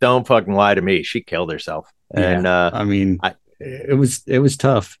fucking lie to me. She killed herself. Yeah. And I mean, it was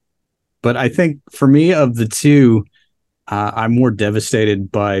tough. But I think for me, of the two, I'm more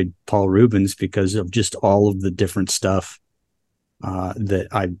devastated by Paul Reubens because of just all of the different stuff that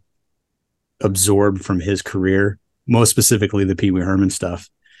I absorbed from his career, most specifically the Pee Wee Herman stuff.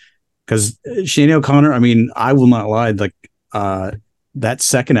 Because Sinead O'Connor, I mean, I will not lie, like that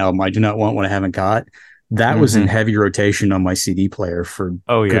second album, I Do Not Want What I Haven't Got, that was in heavy rotation on my CD player for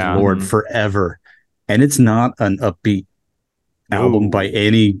good Lord, forever. And it's not an upbeat album by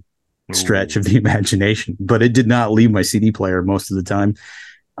any stretch of the imagination, but it did not leave my CD player most of the time.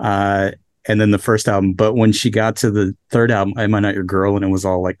 And then the first album, but when she got to the third album, Am I Not Your Girl, and it was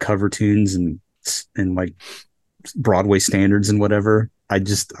all like cover tunes and like Broadway standards and whatever, I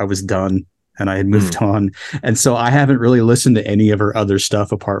was done and I had moved on. And so I haven't really listened to any of her other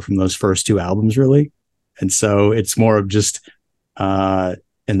stuff apart from those first two albums, really. And so it's more of just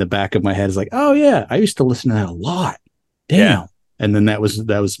in the back of my head is like, oh yeah, I used to listen to that a lot. Damn. Yeah. And then that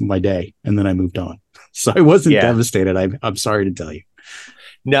was my day. And then I moved on. So I wasn't devastated. I'm sorry to tell you.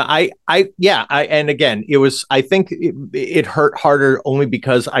 No, and again, I think it hurt harder only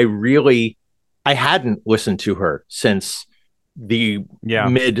because I hadn't listened to her since the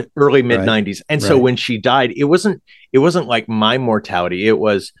early mid 90s. And so when she died, it wasn't like my mortality, it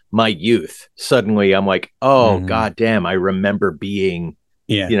was my youth. Suddenly I'm like, oh god damn, I remember being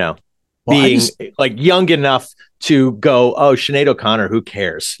being like young enough to go, oh, Sinead O'Connor, who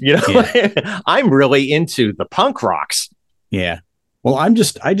cares? I'm really into the punk rocks. Yeah. Well, I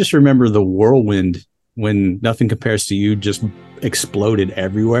just remember the whirlwind when Nothing Compares to You just exploded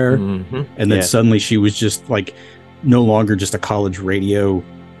everywhere. And then suddenly she was just like no longer just a college radio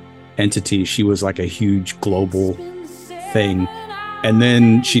entity. She was like a huge global thing. And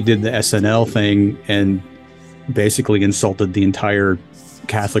then she did the SNL thing and basically insulted the entire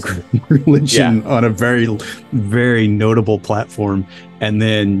Catholic religion on a very, very notable platform. And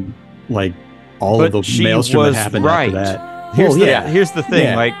then like all of the maelstrom that happened after that. Here's the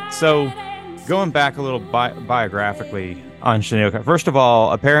thing. Like, so going back a little biographically on Sinead O'Connor. First of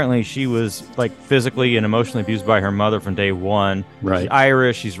all, apparently she was like physically and emotionally abused by her mother from day one. Right. She's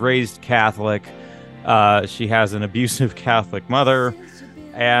Irish. She's raised Catholic. She has an abusive Catholic mother.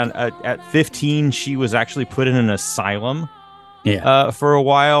 And at 15, she was actually put in an asylum for a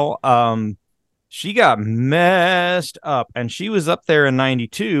while. She got messed up. And she was up there in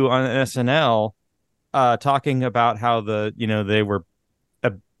 92 on SNL talking about how they were,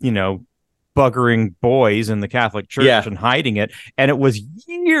 buggering boys in the Catholic Church and hiding it. And it was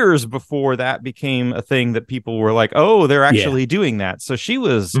years before that became a thing that people were like, oh, they're actually doing that. So she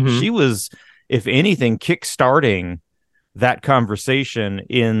was, if anything, kickstarting that conversation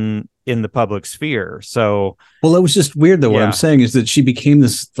in the public sphere. So, well, it was just weird though. What I'm saying is that she became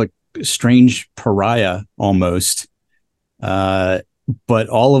this like strange pariah almost. but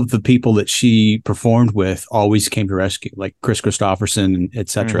all of the people that she performed with always came to rescue, like Chris Christopherson,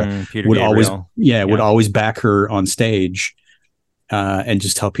 etc. Would Gabriel. would always back her on stage, and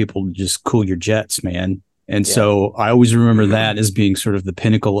just tell people to just cool your jets, man. And so I always remember that as being sort of the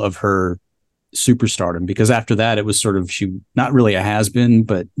pinnacle of her superstardom, because after that it was sort of, she not really a has-been,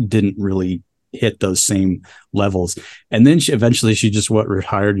 but didn't really hit those same levels. And then she just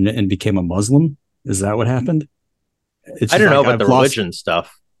retired and became a Muslim. Is that what happened? I don't know about the religion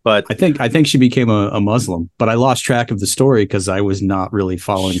stuff, but I think she became a Muslim, but I lost track of the story because I was not really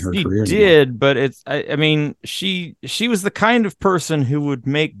following her career. She did, but I mean, she was the kind of person who would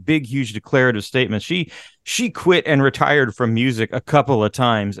make big, huge declarative statements. She quit and retired from music a couple of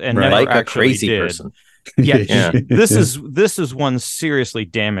times and never like actually a crazy did. person. Yeah, this is one seriously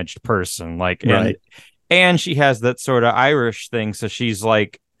damaged person. Like, and she has that sort of Irish thing, so she's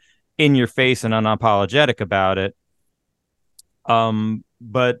like in your face and unapologetic about it.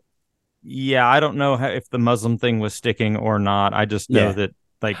 But yeah, I don't know if the Muslim thing was sticking or not. I just know that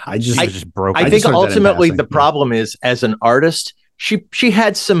she just broke. I think ultimately the problem is, as an artist, she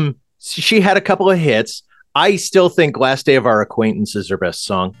had a couple of hits. I still think Last Day of Our Acquaintance is her best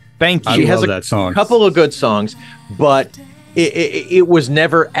song. Thank you. She has that song. Couple of good songs, but it was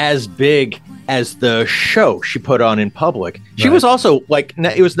never as big as the show she put on in public. She was also like,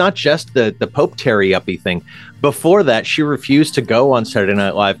 it was not just the Pope Terry-uppy thing. Before that, she refused to go on Saturday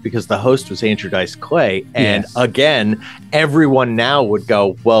Night Live because the host was Andrew Dice Clay. And again, everyone now would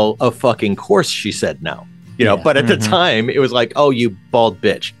go, well, of fucking course she said no. You know, but at the time, it was like, oh, you bald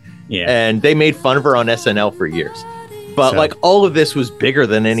bitch. Yeah. And they made fun of her on SNL for years. But like, all of this was bigger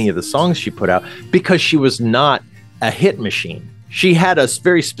than any of the songs she put out because she was not a hit machine. She had a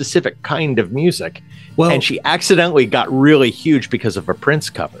very specific kind of music. And she accidentally got really huge because of a Prince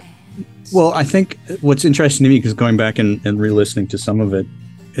cover. Well, I think what's interesting to me, because going back and re-listening to some of it,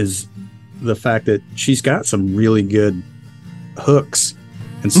 is the fact that she's got some really good hooks.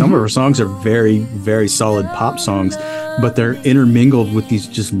 And some of her songs are very, very solid pop songs, but they're intermingled with these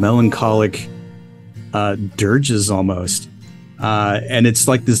just melancholic dirges almost. And it's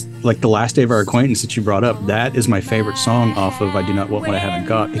like this, like The Last Day of Our Acquaintance that you brought up. That is my favorite song off of I Do Not Want What I Haven't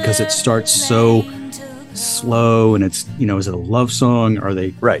Got, because it starts so slow, and it's, you know, is it a love song? Are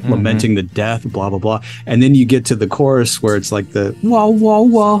they lamenting the death? Blah, blah, blah. And then you get to the chorus where it's like the wah, wah,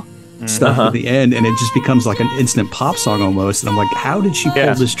 wah stuff at the end, and it just becomes like an instant pop song almost. And I'm like, how did she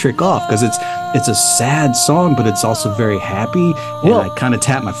pull this trick off? Because it's a sad song, but it's also very happy. And I kind of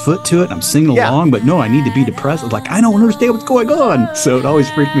tap my foot to it and I'm singing along, but no, I need to be depressed. I'm like, I don't understand what's going on. So it always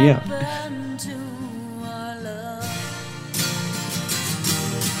freaked me out.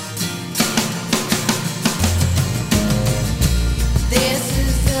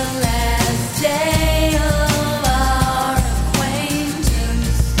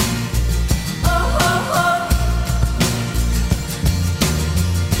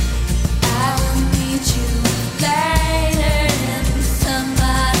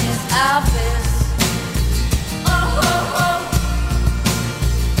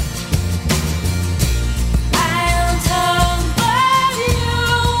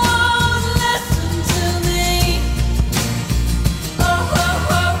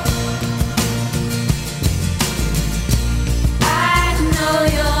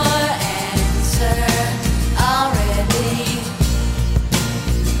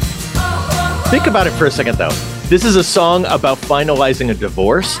 Think about it for a second, though. This is a song about finalizing a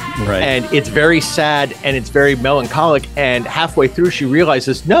divorce, and it's very sad and it's very melancholic. And halfway through, she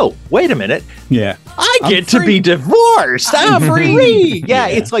realizes, no, wait a minute. I get to be divorced. I'm free.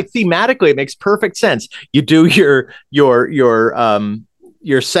 It's like thematically, it makes perfect sense. You do your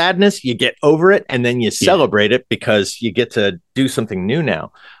sadness, you get over it, and then you celebrate it because you get to do something new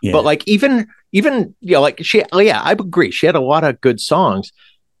now. But like even like I agree. She had a lot of good songs.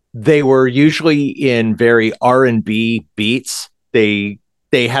 They were usually in very R&B beats. They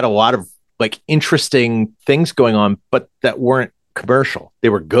had a lot of like interesting things going on, but that weren't commercial. They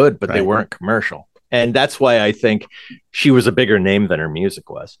were good, but they weren't commercial. And that's why I think she was a bigger name than her music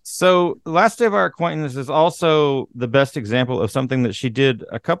was. So Last Day of Our Acquaintance is also the best example of something that she did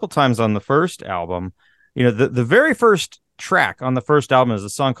a couple times on the first album. You know, the very first track on the first album is a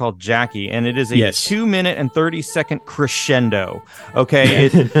song called Jackie, and it is a 2-minute and 30-second crescendo. Okay,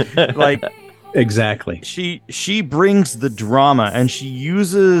 it like exactly. She brings the drama, and she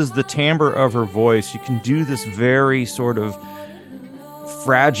uses the timbre of her voice. She can do this very sort of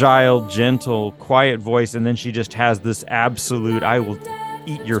fragile, gentle, quiet voice, and then she just has this absolute I will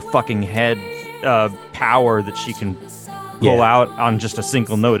eat your fucking head power that she can pull out on just a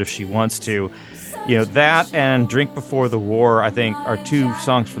single note if she wants to. that and Drink Before the War, I think, are two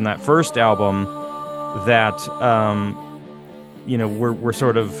songs from that first album that, we're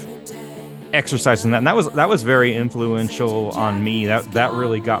sort of exercising that. And that was very influential on me. That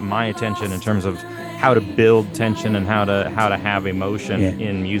really got my attention in terms of how to build tension and how to have emotion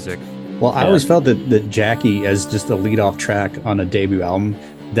in music. Well, I always felt that Jackie, as just a lead-off track on a debut album,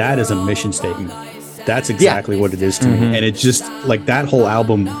 that is a mission statement. That's exactly what it is to me. And it's just like that whole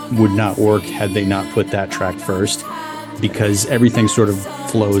album would not work had they not put that track first, because everything sort of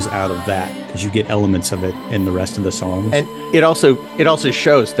flows out of that, because you get elements of it in the rest of the songs. And it also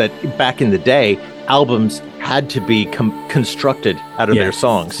shows that back in the day, albums had to be constructed out of their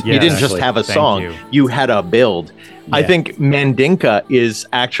songs. You didn't just have a song. You had a build. I think Mandinka is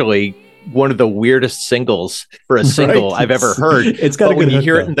actually one of the weirdest singles for a single I've ever heard. It's got a good when you hook,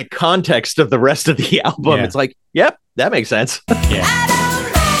 hear though. it in the context of the rest of the album, it's like, yep, that makes sense. Yeah.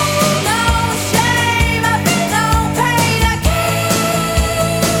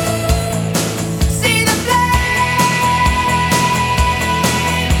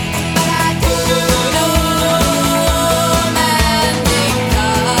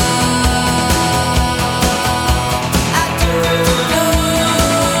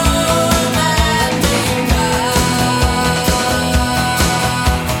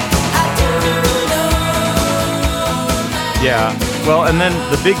 Well, and then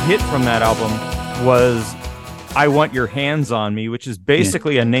the big hit from that album was I Want Your Hands on Me, which is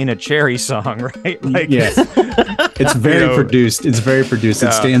basically a Nena Cherry song, right? Like, it's very produced. It's very produced.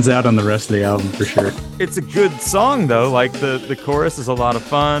 It stands out on the rest of the album for sure. It's a good song though. Like the chorus is a lot of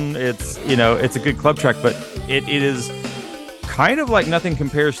fun. It's it's a good club track, but it is kind of like Nothing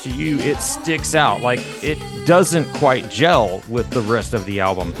Compares to You. It sticks out. Like it doesn't quite gel with the rest of the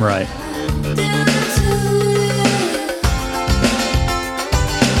album. Right.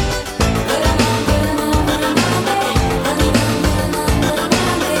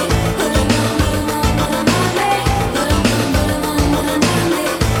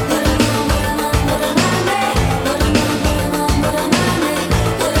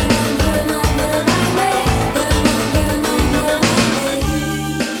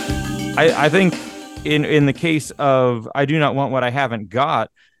 I think in the case of I Do Not Want What I Haven't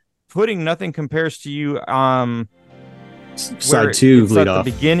Got, putting Nothing Compares to You side 2 lead off,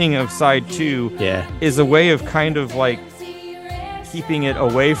 the beginning of side 2 is a way of kind of like keeping it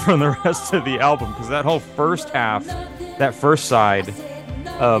away from the rest of the album, because that whole first half, that first side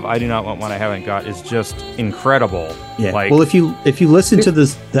of I Do Not Want What I Haven't Got is just incredible. Like, well, if you listen to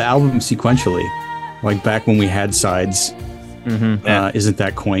the album sequentially, like back when we had sides, isn't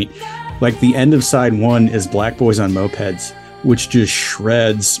that quaint? Like the end of side 1 is Black Boys on Mopeds, which just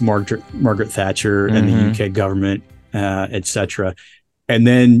shreds Margaret Thatcher and the UK government, etc. And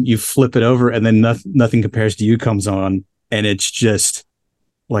then you flip it over, and then Nothing Compares to You comes on, and it's just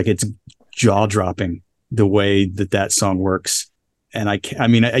like it's jaw dropping the way that song works. And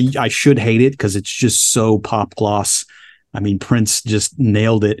I should hate it because it's just so pop gloss. I mean, Prince just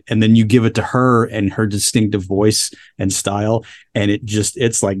nailed it. And then you give it to her and her distinctive voice and style, and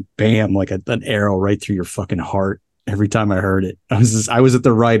it's like bam, like an arrow right through your fucking heart every time I heard it. I was at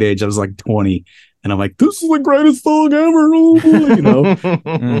the right age. I was like 20, and I'm like, this is the greatest song ever,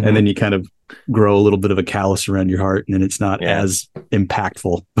 And then you kind of grow a little bit of a callus around your heart, and then it's not as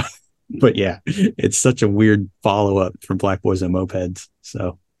impactful. But yeah, it's such a weird follow-up from Black Boys on Mopeds.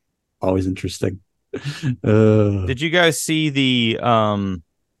 So always interesting. Did you guys see the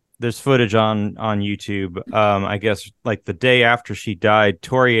there's footage on YouTube, I guess like the day after she died,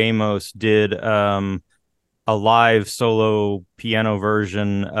 Tori Amos did a live solo piano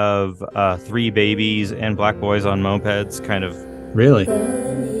version of Three Babies and Black Boys on Mopeds, kind of. Really?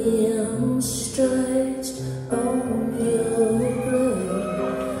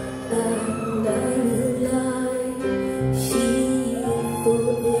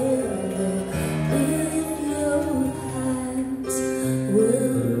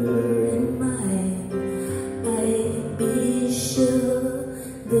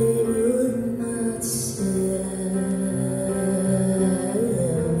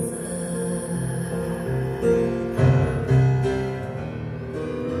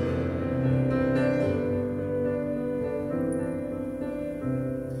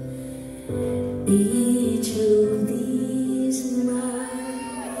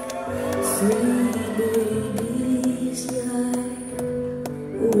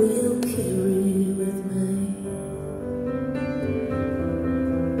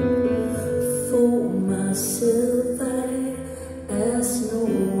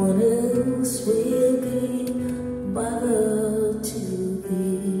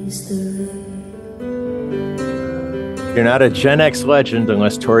 You're not a Gen X legend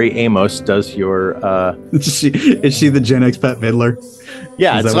unless Tori Amos does your. Is she the Gen X Bette Midler?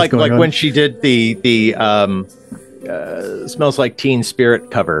 Yeah, it's like when she did the Smells Like Teen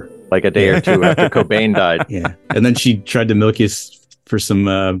Spirit cover, like a day or two after Cobain died. Yeah, and then she tried to milk you for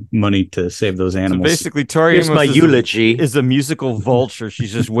some money to save those animals. So basically, Tori Amos eulogy is a musical vulture.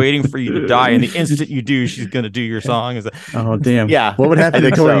 She's just waiting for you to die, and the instant you do, she's going to do your song. Oh, damn. Yeah. What would happen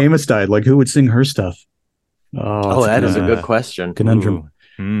if Tori Amos died? Like, who would sing her stuff? Oh, that is a good question. Conundrum.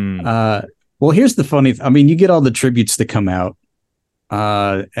 Well, here's the funny I mean, you get all the tributes that come out,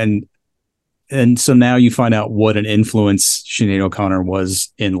 and so now you find out what an influence Sinead O'Connor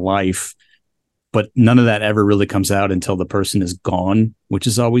was in life, but none of that ever really comes out until the person is gone, which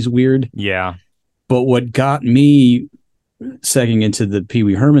is always weird. Yeah. But what got me segging into the Pee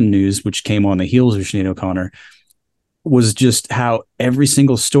Wee Herman news, which came on the heels of Sinead O'Connor, was just how every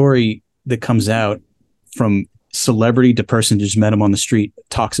single story that comes out, from celebrity to person just met him on the street,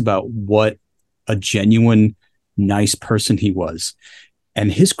 talks about what a genuine, nice person he was.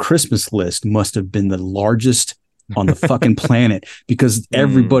 And his Christmas list must have been the largest on the fucking planet, because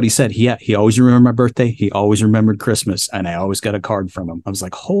everybody said he always remembered my birthday. He always remembered Christmas. And I always got a card from him. I was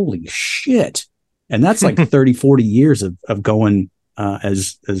like, holy shit. And that's like 30, 40 years of going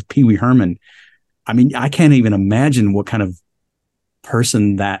as Pee Wee Herman. I mean, I can't even imagine what kind of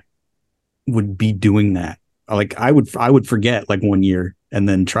person that would be doing that. Like I would forget like one year and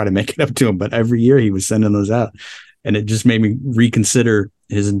then try to make it up to him. But every year he was sending those out. And it just made me reconsider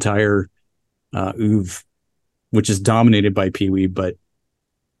his entire oeuvre, which is dominated by Pee Wee, but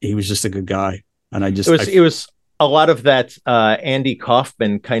he was just a good guy. And it was a lot of that Andy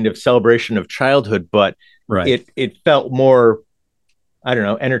Kaufman kind of celebration of childhood, but it felt more, I don't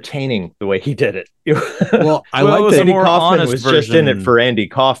know, entertaining the way he did it. Well, I like Andy Kaufman was just in it for Andy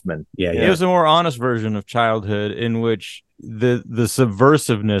Kaufman. Yeah. It was a more honest version of childhood in which the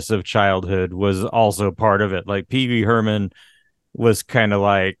subversiveness of childhood was also part of it. Like Pee Wee Herman was kind of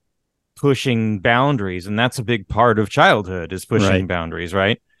like pushing boundaries, and that's a big part of childhood, is pushing boundaries,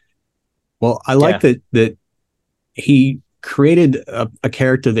 right? Well, I like that he created a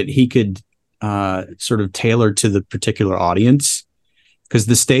character that he could sort of tailor to the particular audience, because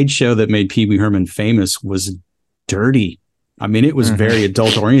the stage show that made Pee Wee Herman famous was dirty. I mean, it was very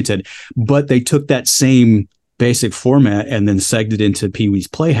adult oriented, but they took that same basic format and then segged it into Pee Wee's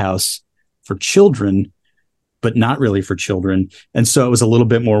Playhouse for children, but not really for children. And so it was a little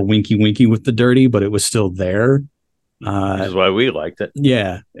bit more winky with the dirty, but it was still there. Which is why we liked it.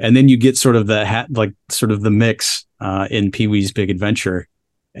 Yeah. And then you get sort of the mix in Pee Wee's Big Adventure.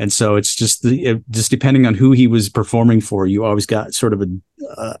 And so it's just depending on who he was performing for, you always got sort of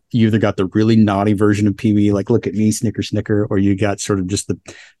you either got the really naughty version of Pee Wee, like, look at me, snicker, snicker, or you got sort of just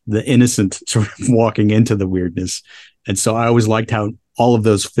the innocent sort of walking into the weirdness. And so I always liked how all of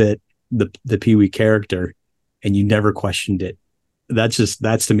those fit the Pee Wee character, and you never questioned it. That's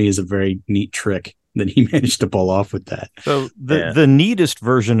to me is a very neat trick that he managed to pull off with that. So the neatest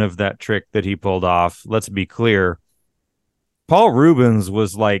version of that trick that he pulled off, let's be clear, Paul Reubens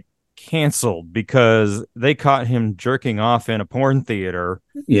was like canceled because they caught him jerking off in a porn theater.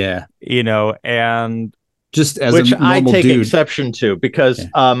 Yeah. And just as which a normal I take dude. exception to, because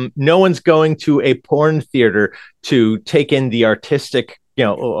no one's going to a porn theater to take in the artistic,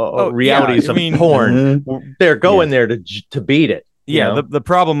 realities of porn. They're going there to beat it. Yeah, the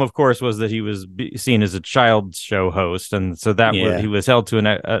problem, of course, was that he was seen as a child show host, and so that he was held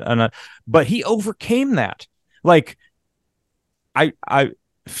to but he overcame that. Like, I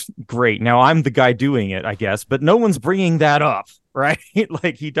great. Now I'm the guy doing it, I guess, but no one's bringing that up, right?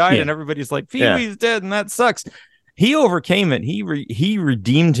 Like, he died, and everybody's like, Pee Wee's dead, and that sucks. He overcame it. He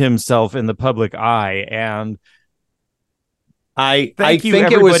redeemed himself in the public eye, and I thank you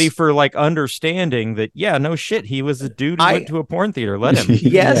everybody for like understanding that. Yeah, no shit. He was a dude who went to a porn theater. Let him.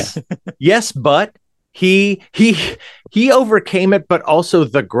 Yes, but he overcame it, but also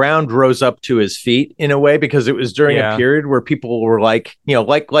the ground rose up to his feet in a way, because it was during a period where people were like,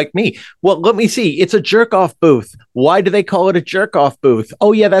 like me. Well, let me see. It's a jerk off booth. Why do they call it a jerk off booth?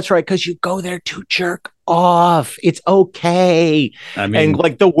 Oh yeah, that's right. Because you go there to jerk off. It's okay. I mean, and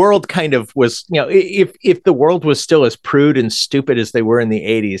like the world kind of was, if the world was still as prude and stupid as they were in the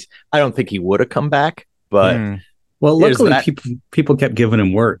 80s, I don't think he would have come back. But well, luckily people kept giving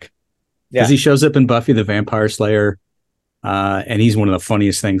him work. Because he shows up in Buffy the Vampire Slayer, and he's one of the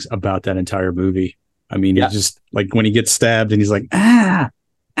funniest things about that entire movie. I mean, he just, like, when he gets stabbed and he's like, ah.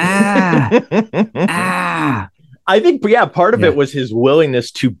 I think, part of it was his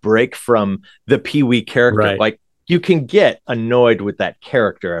willingness to break from the Pee Wee character. Right. Like, you can get annoyed with that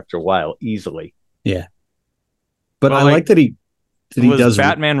character after a while easily. Yeah. But I like that he does.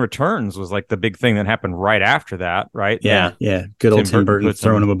 Batman Returns was like the big thing that happened right after that, right? Yeah. Good old Tim Burton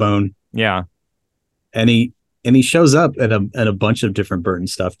throwing him a bone. Yeah. And he shows up at a bunch of different Burton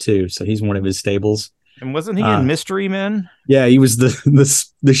stuff too. So he's one of his stables. And wasn't he in Mystery Men? Yeah, he was the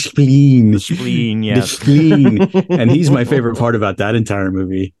spleen. The spleen, yeah. The spleen. And he's my favorite part about that entire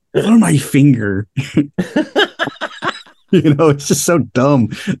movie. On my finger. It's just so dumb.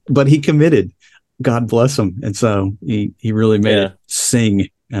 But he committed. God bless him. And so he really made it sing,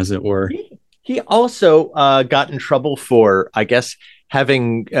 as it were. He also got in trouble for, I guess,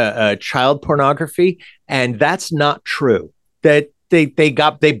 having child pornography, and that's not true. That they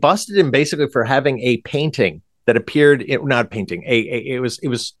busted him basically for having a painting that appeared, not a painting, it was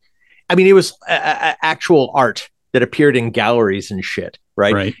actual art that appeared in galleries and shit.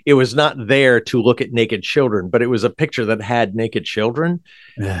 Right. It was not there to look at naked children, but it was a picture that had naked children.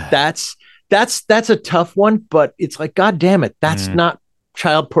 That's a tough one, but it's like, God damn it, that's not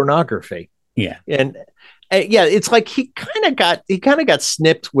child pornography. Yeah. And it's like he kind of got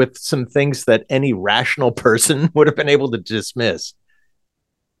snipped with some things that any rational person would have been able to dismiss.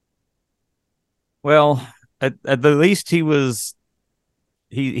 Well, at the least he's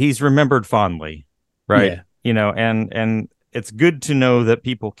remembered fondly, right? Yeah. And it's good to know that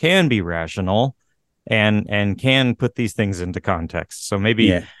people can be rational and can put these things into context. So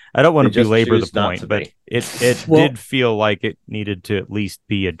maybe I don't want to belabor the point, but it did feel like it needed to at least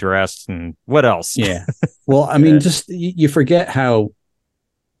be addressed. And what else? Yeah. Well, I mean, just you forget how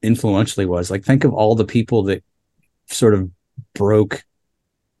influential he was. Like, think of all the people that sort of broke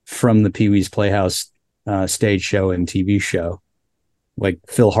from the Pee-wee's Playhouse stage show and TV show. Like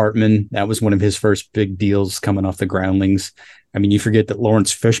Phil Hartman, that was one of his first big deals coming off the Groundlings. I mean, you forget that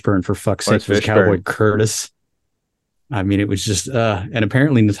Lawrence Fishburne, for fuck's sake, was Cowboy Curtis. I mean, it was just, and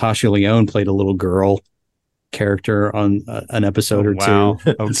apparently Natasha Lyonne played a little girl character on an episode or two.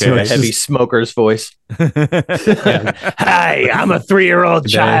 Okay. So a heavy smoker's voice. Hi, I'm a 3-year-old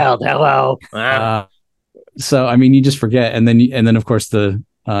child. Hello. So, I mean, you just forget. And then of course, the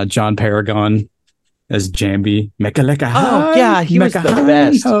John Paragon as Jambi. Oh, yeah, he was the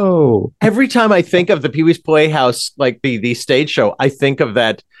best. Every time I think of the Pee-wee's Playhouse, like the stage show, I think of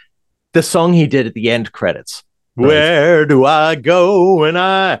the song he did at the end credits. Right. Where do I go when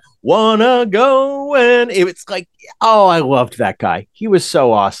I wanna go? And it's like, I loved that guy. He was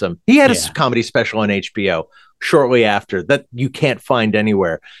so awesome. He had a comedy special on HBO shortly after that you can't find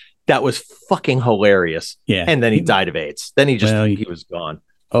anywhere. That was fucking hilarious. Yeah. And then he died of AIDS. Then he was gone.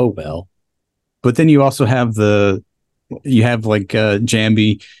 Oh, well. But then you also have Jambi.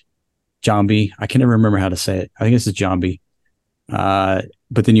 I can never remember how to say it. I think it's a Jambi.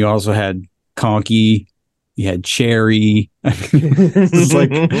 But then you also had Conky. You had Cherry. It's like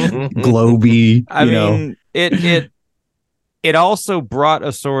Globy. I mean, it also brought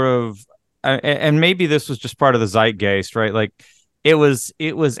a sort of, and maybe this was just part of the zeitgeist, right? Like it was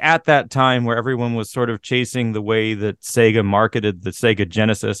at that time where everyone was sort of chasing the way that Sega marketed the Sega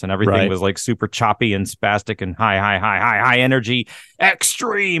Genesis, and everything was like super choppy and spastic and high energy,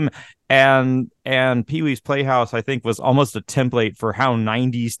 extreme. And Pee-wee's Playhouse, I think, was almost a template for how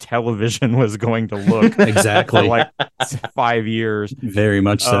 90s television was going to look. Exactly. For like 5 years. Very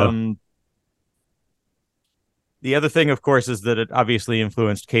much so. The other thing, of course, is that it obviously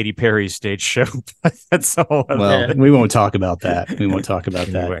influenced Katy Perry's stage show. That's all. Well, we won't talk about that. Anyway.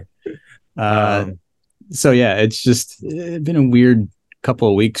 So yeah, it's been a weird couple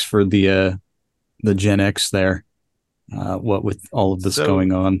of weeks for the Gen X there. What with all of this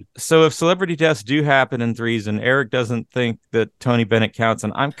going on. So if celebrity deaths do happen in threes and Eric doesn't think that Tony Bennett counts,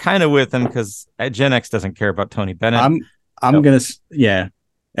 and I'm kind of with him because Gen X doesn't care about Tony Bennett. I'm going to,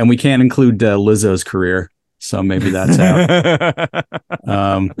 and we can't include Lizzo's career. So maybe that's out.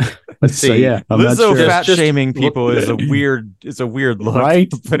 Let's see. I'm Lizzo fat shaming people is a weird look,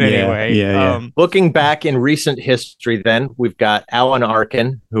 right? But anyway, looking back in recent history, then we've got Alan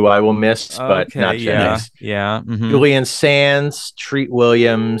Arkin, who I will miss, but not Gen X. Mm-hmm. Julian Sands, Treat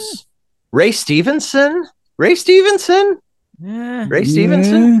Williams, Ray Stevenson. I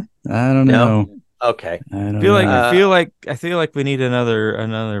don't know. Okay. I feel like we need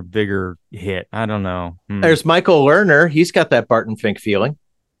another bigger hit. I don't know. There's Michael Lerner. He's got that Barton Fink feeling.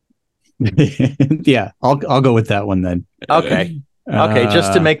 Yeah, I'll go with that one then. Okay.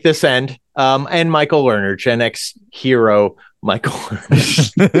 Just to make this end. And Michael Lerner, Gen X hero Michael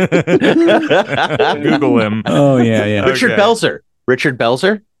Lerner. Google him. Oh yeah. Richard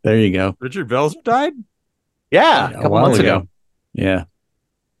Belzer. There you go. Richard Belzer died? Yeah, a couple months ago. Yeah.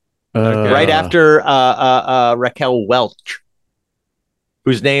 Right after Raquel Welch,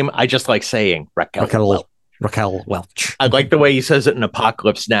 whose name I just like saying. Raquel Welch. Raquel Welch. I like the way he says it in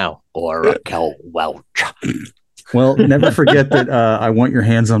Apocalypse Now. Or Raquel Welch. Well, never forget that I Want Your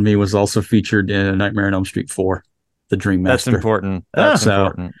Hands on Me was also featured in Nightmare on Elm Street 4, The Dream Master. That's important. That's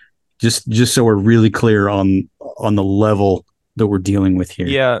important. Just so we're really clear on the level that we're dealing with here.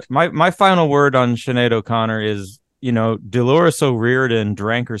 Yeah, my final word on Sinead O'Connor is, Dolores O'Riordan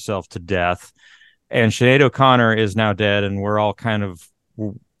drank herself to death, and Sinead O'Connor is now dead, and we're all kind of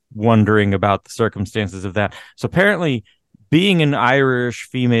wondering about the circumstances of that. So apparently, being an Irish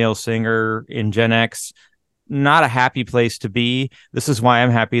female singer in Gen X, not a happy place to be. This is why I'm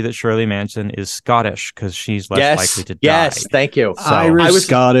happy that Shirley Manson is Scottish, because she's less likely to die. Yes, thank you. So, Irish,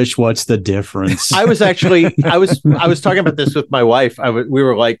 Scottish, what's the difference? I was talking about this with my wife. We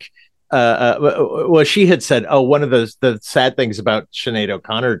were like, well, she had said, one of the sad things about Sinead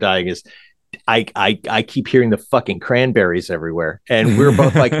O'Connor dying is I keep hearing the fucking Cranberries everywhere. And we were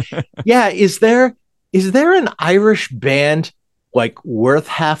both like, yeah, is there an Irish band like worth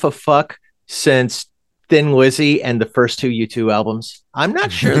half a fuck since Thin Lizzy and the first two U2 albums? I'm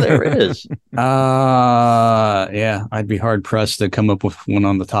not sure there is. Yeah, I'd be hard pressed to come up with one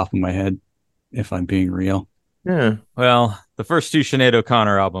on the top of my head, if I'm being real. Yeah. Well, the first two Sinead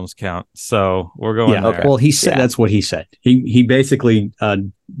O'Connor albums count, so we're going there. Okay. Well, he said that's what he said. He basically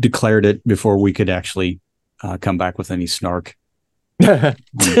declared it before we could actually come back with any snark.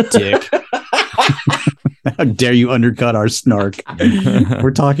 Dick. How dare you undercut our snark?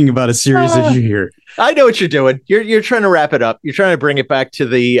 We're talking about a serious issue here. I know what you're doing. You're trying to wrap it up. You're trying to bring it back to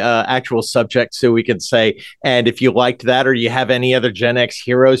the actual subject so we can say, and if you liked that or you have any other Gen X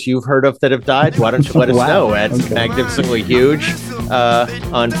heroes you've heard of that have died, why don't you let us know at Magnificently Huge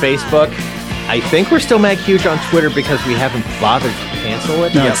on Facebook. I think we're still Mag Huge on Twitter because we haven't bothered to cancel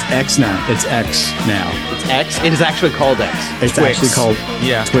it. No, it's X now. It's X now. It's X? It is actually called X. It's Twix. actually called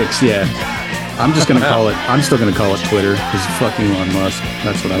Twix, yeah. I'm just going to call it, I'm still going to call it Twitter because fucking Elon Musk.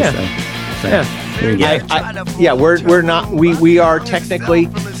 That's what I say. Yeah. We're not, we are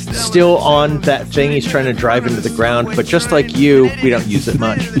technically still on that thing he's trying to drive into the ground, but just like you, we don't use it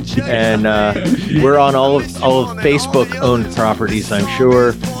much. And we're on all of Facebook owned properties, I'm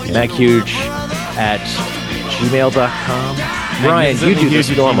sure. MacHuge at gmail.com. Brian, you do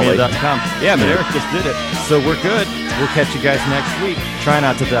this normally. Yeah, but Eric just did it. So we're good. We'll catch you guys next week. Try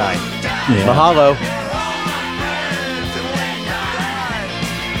not to die. Mahalo.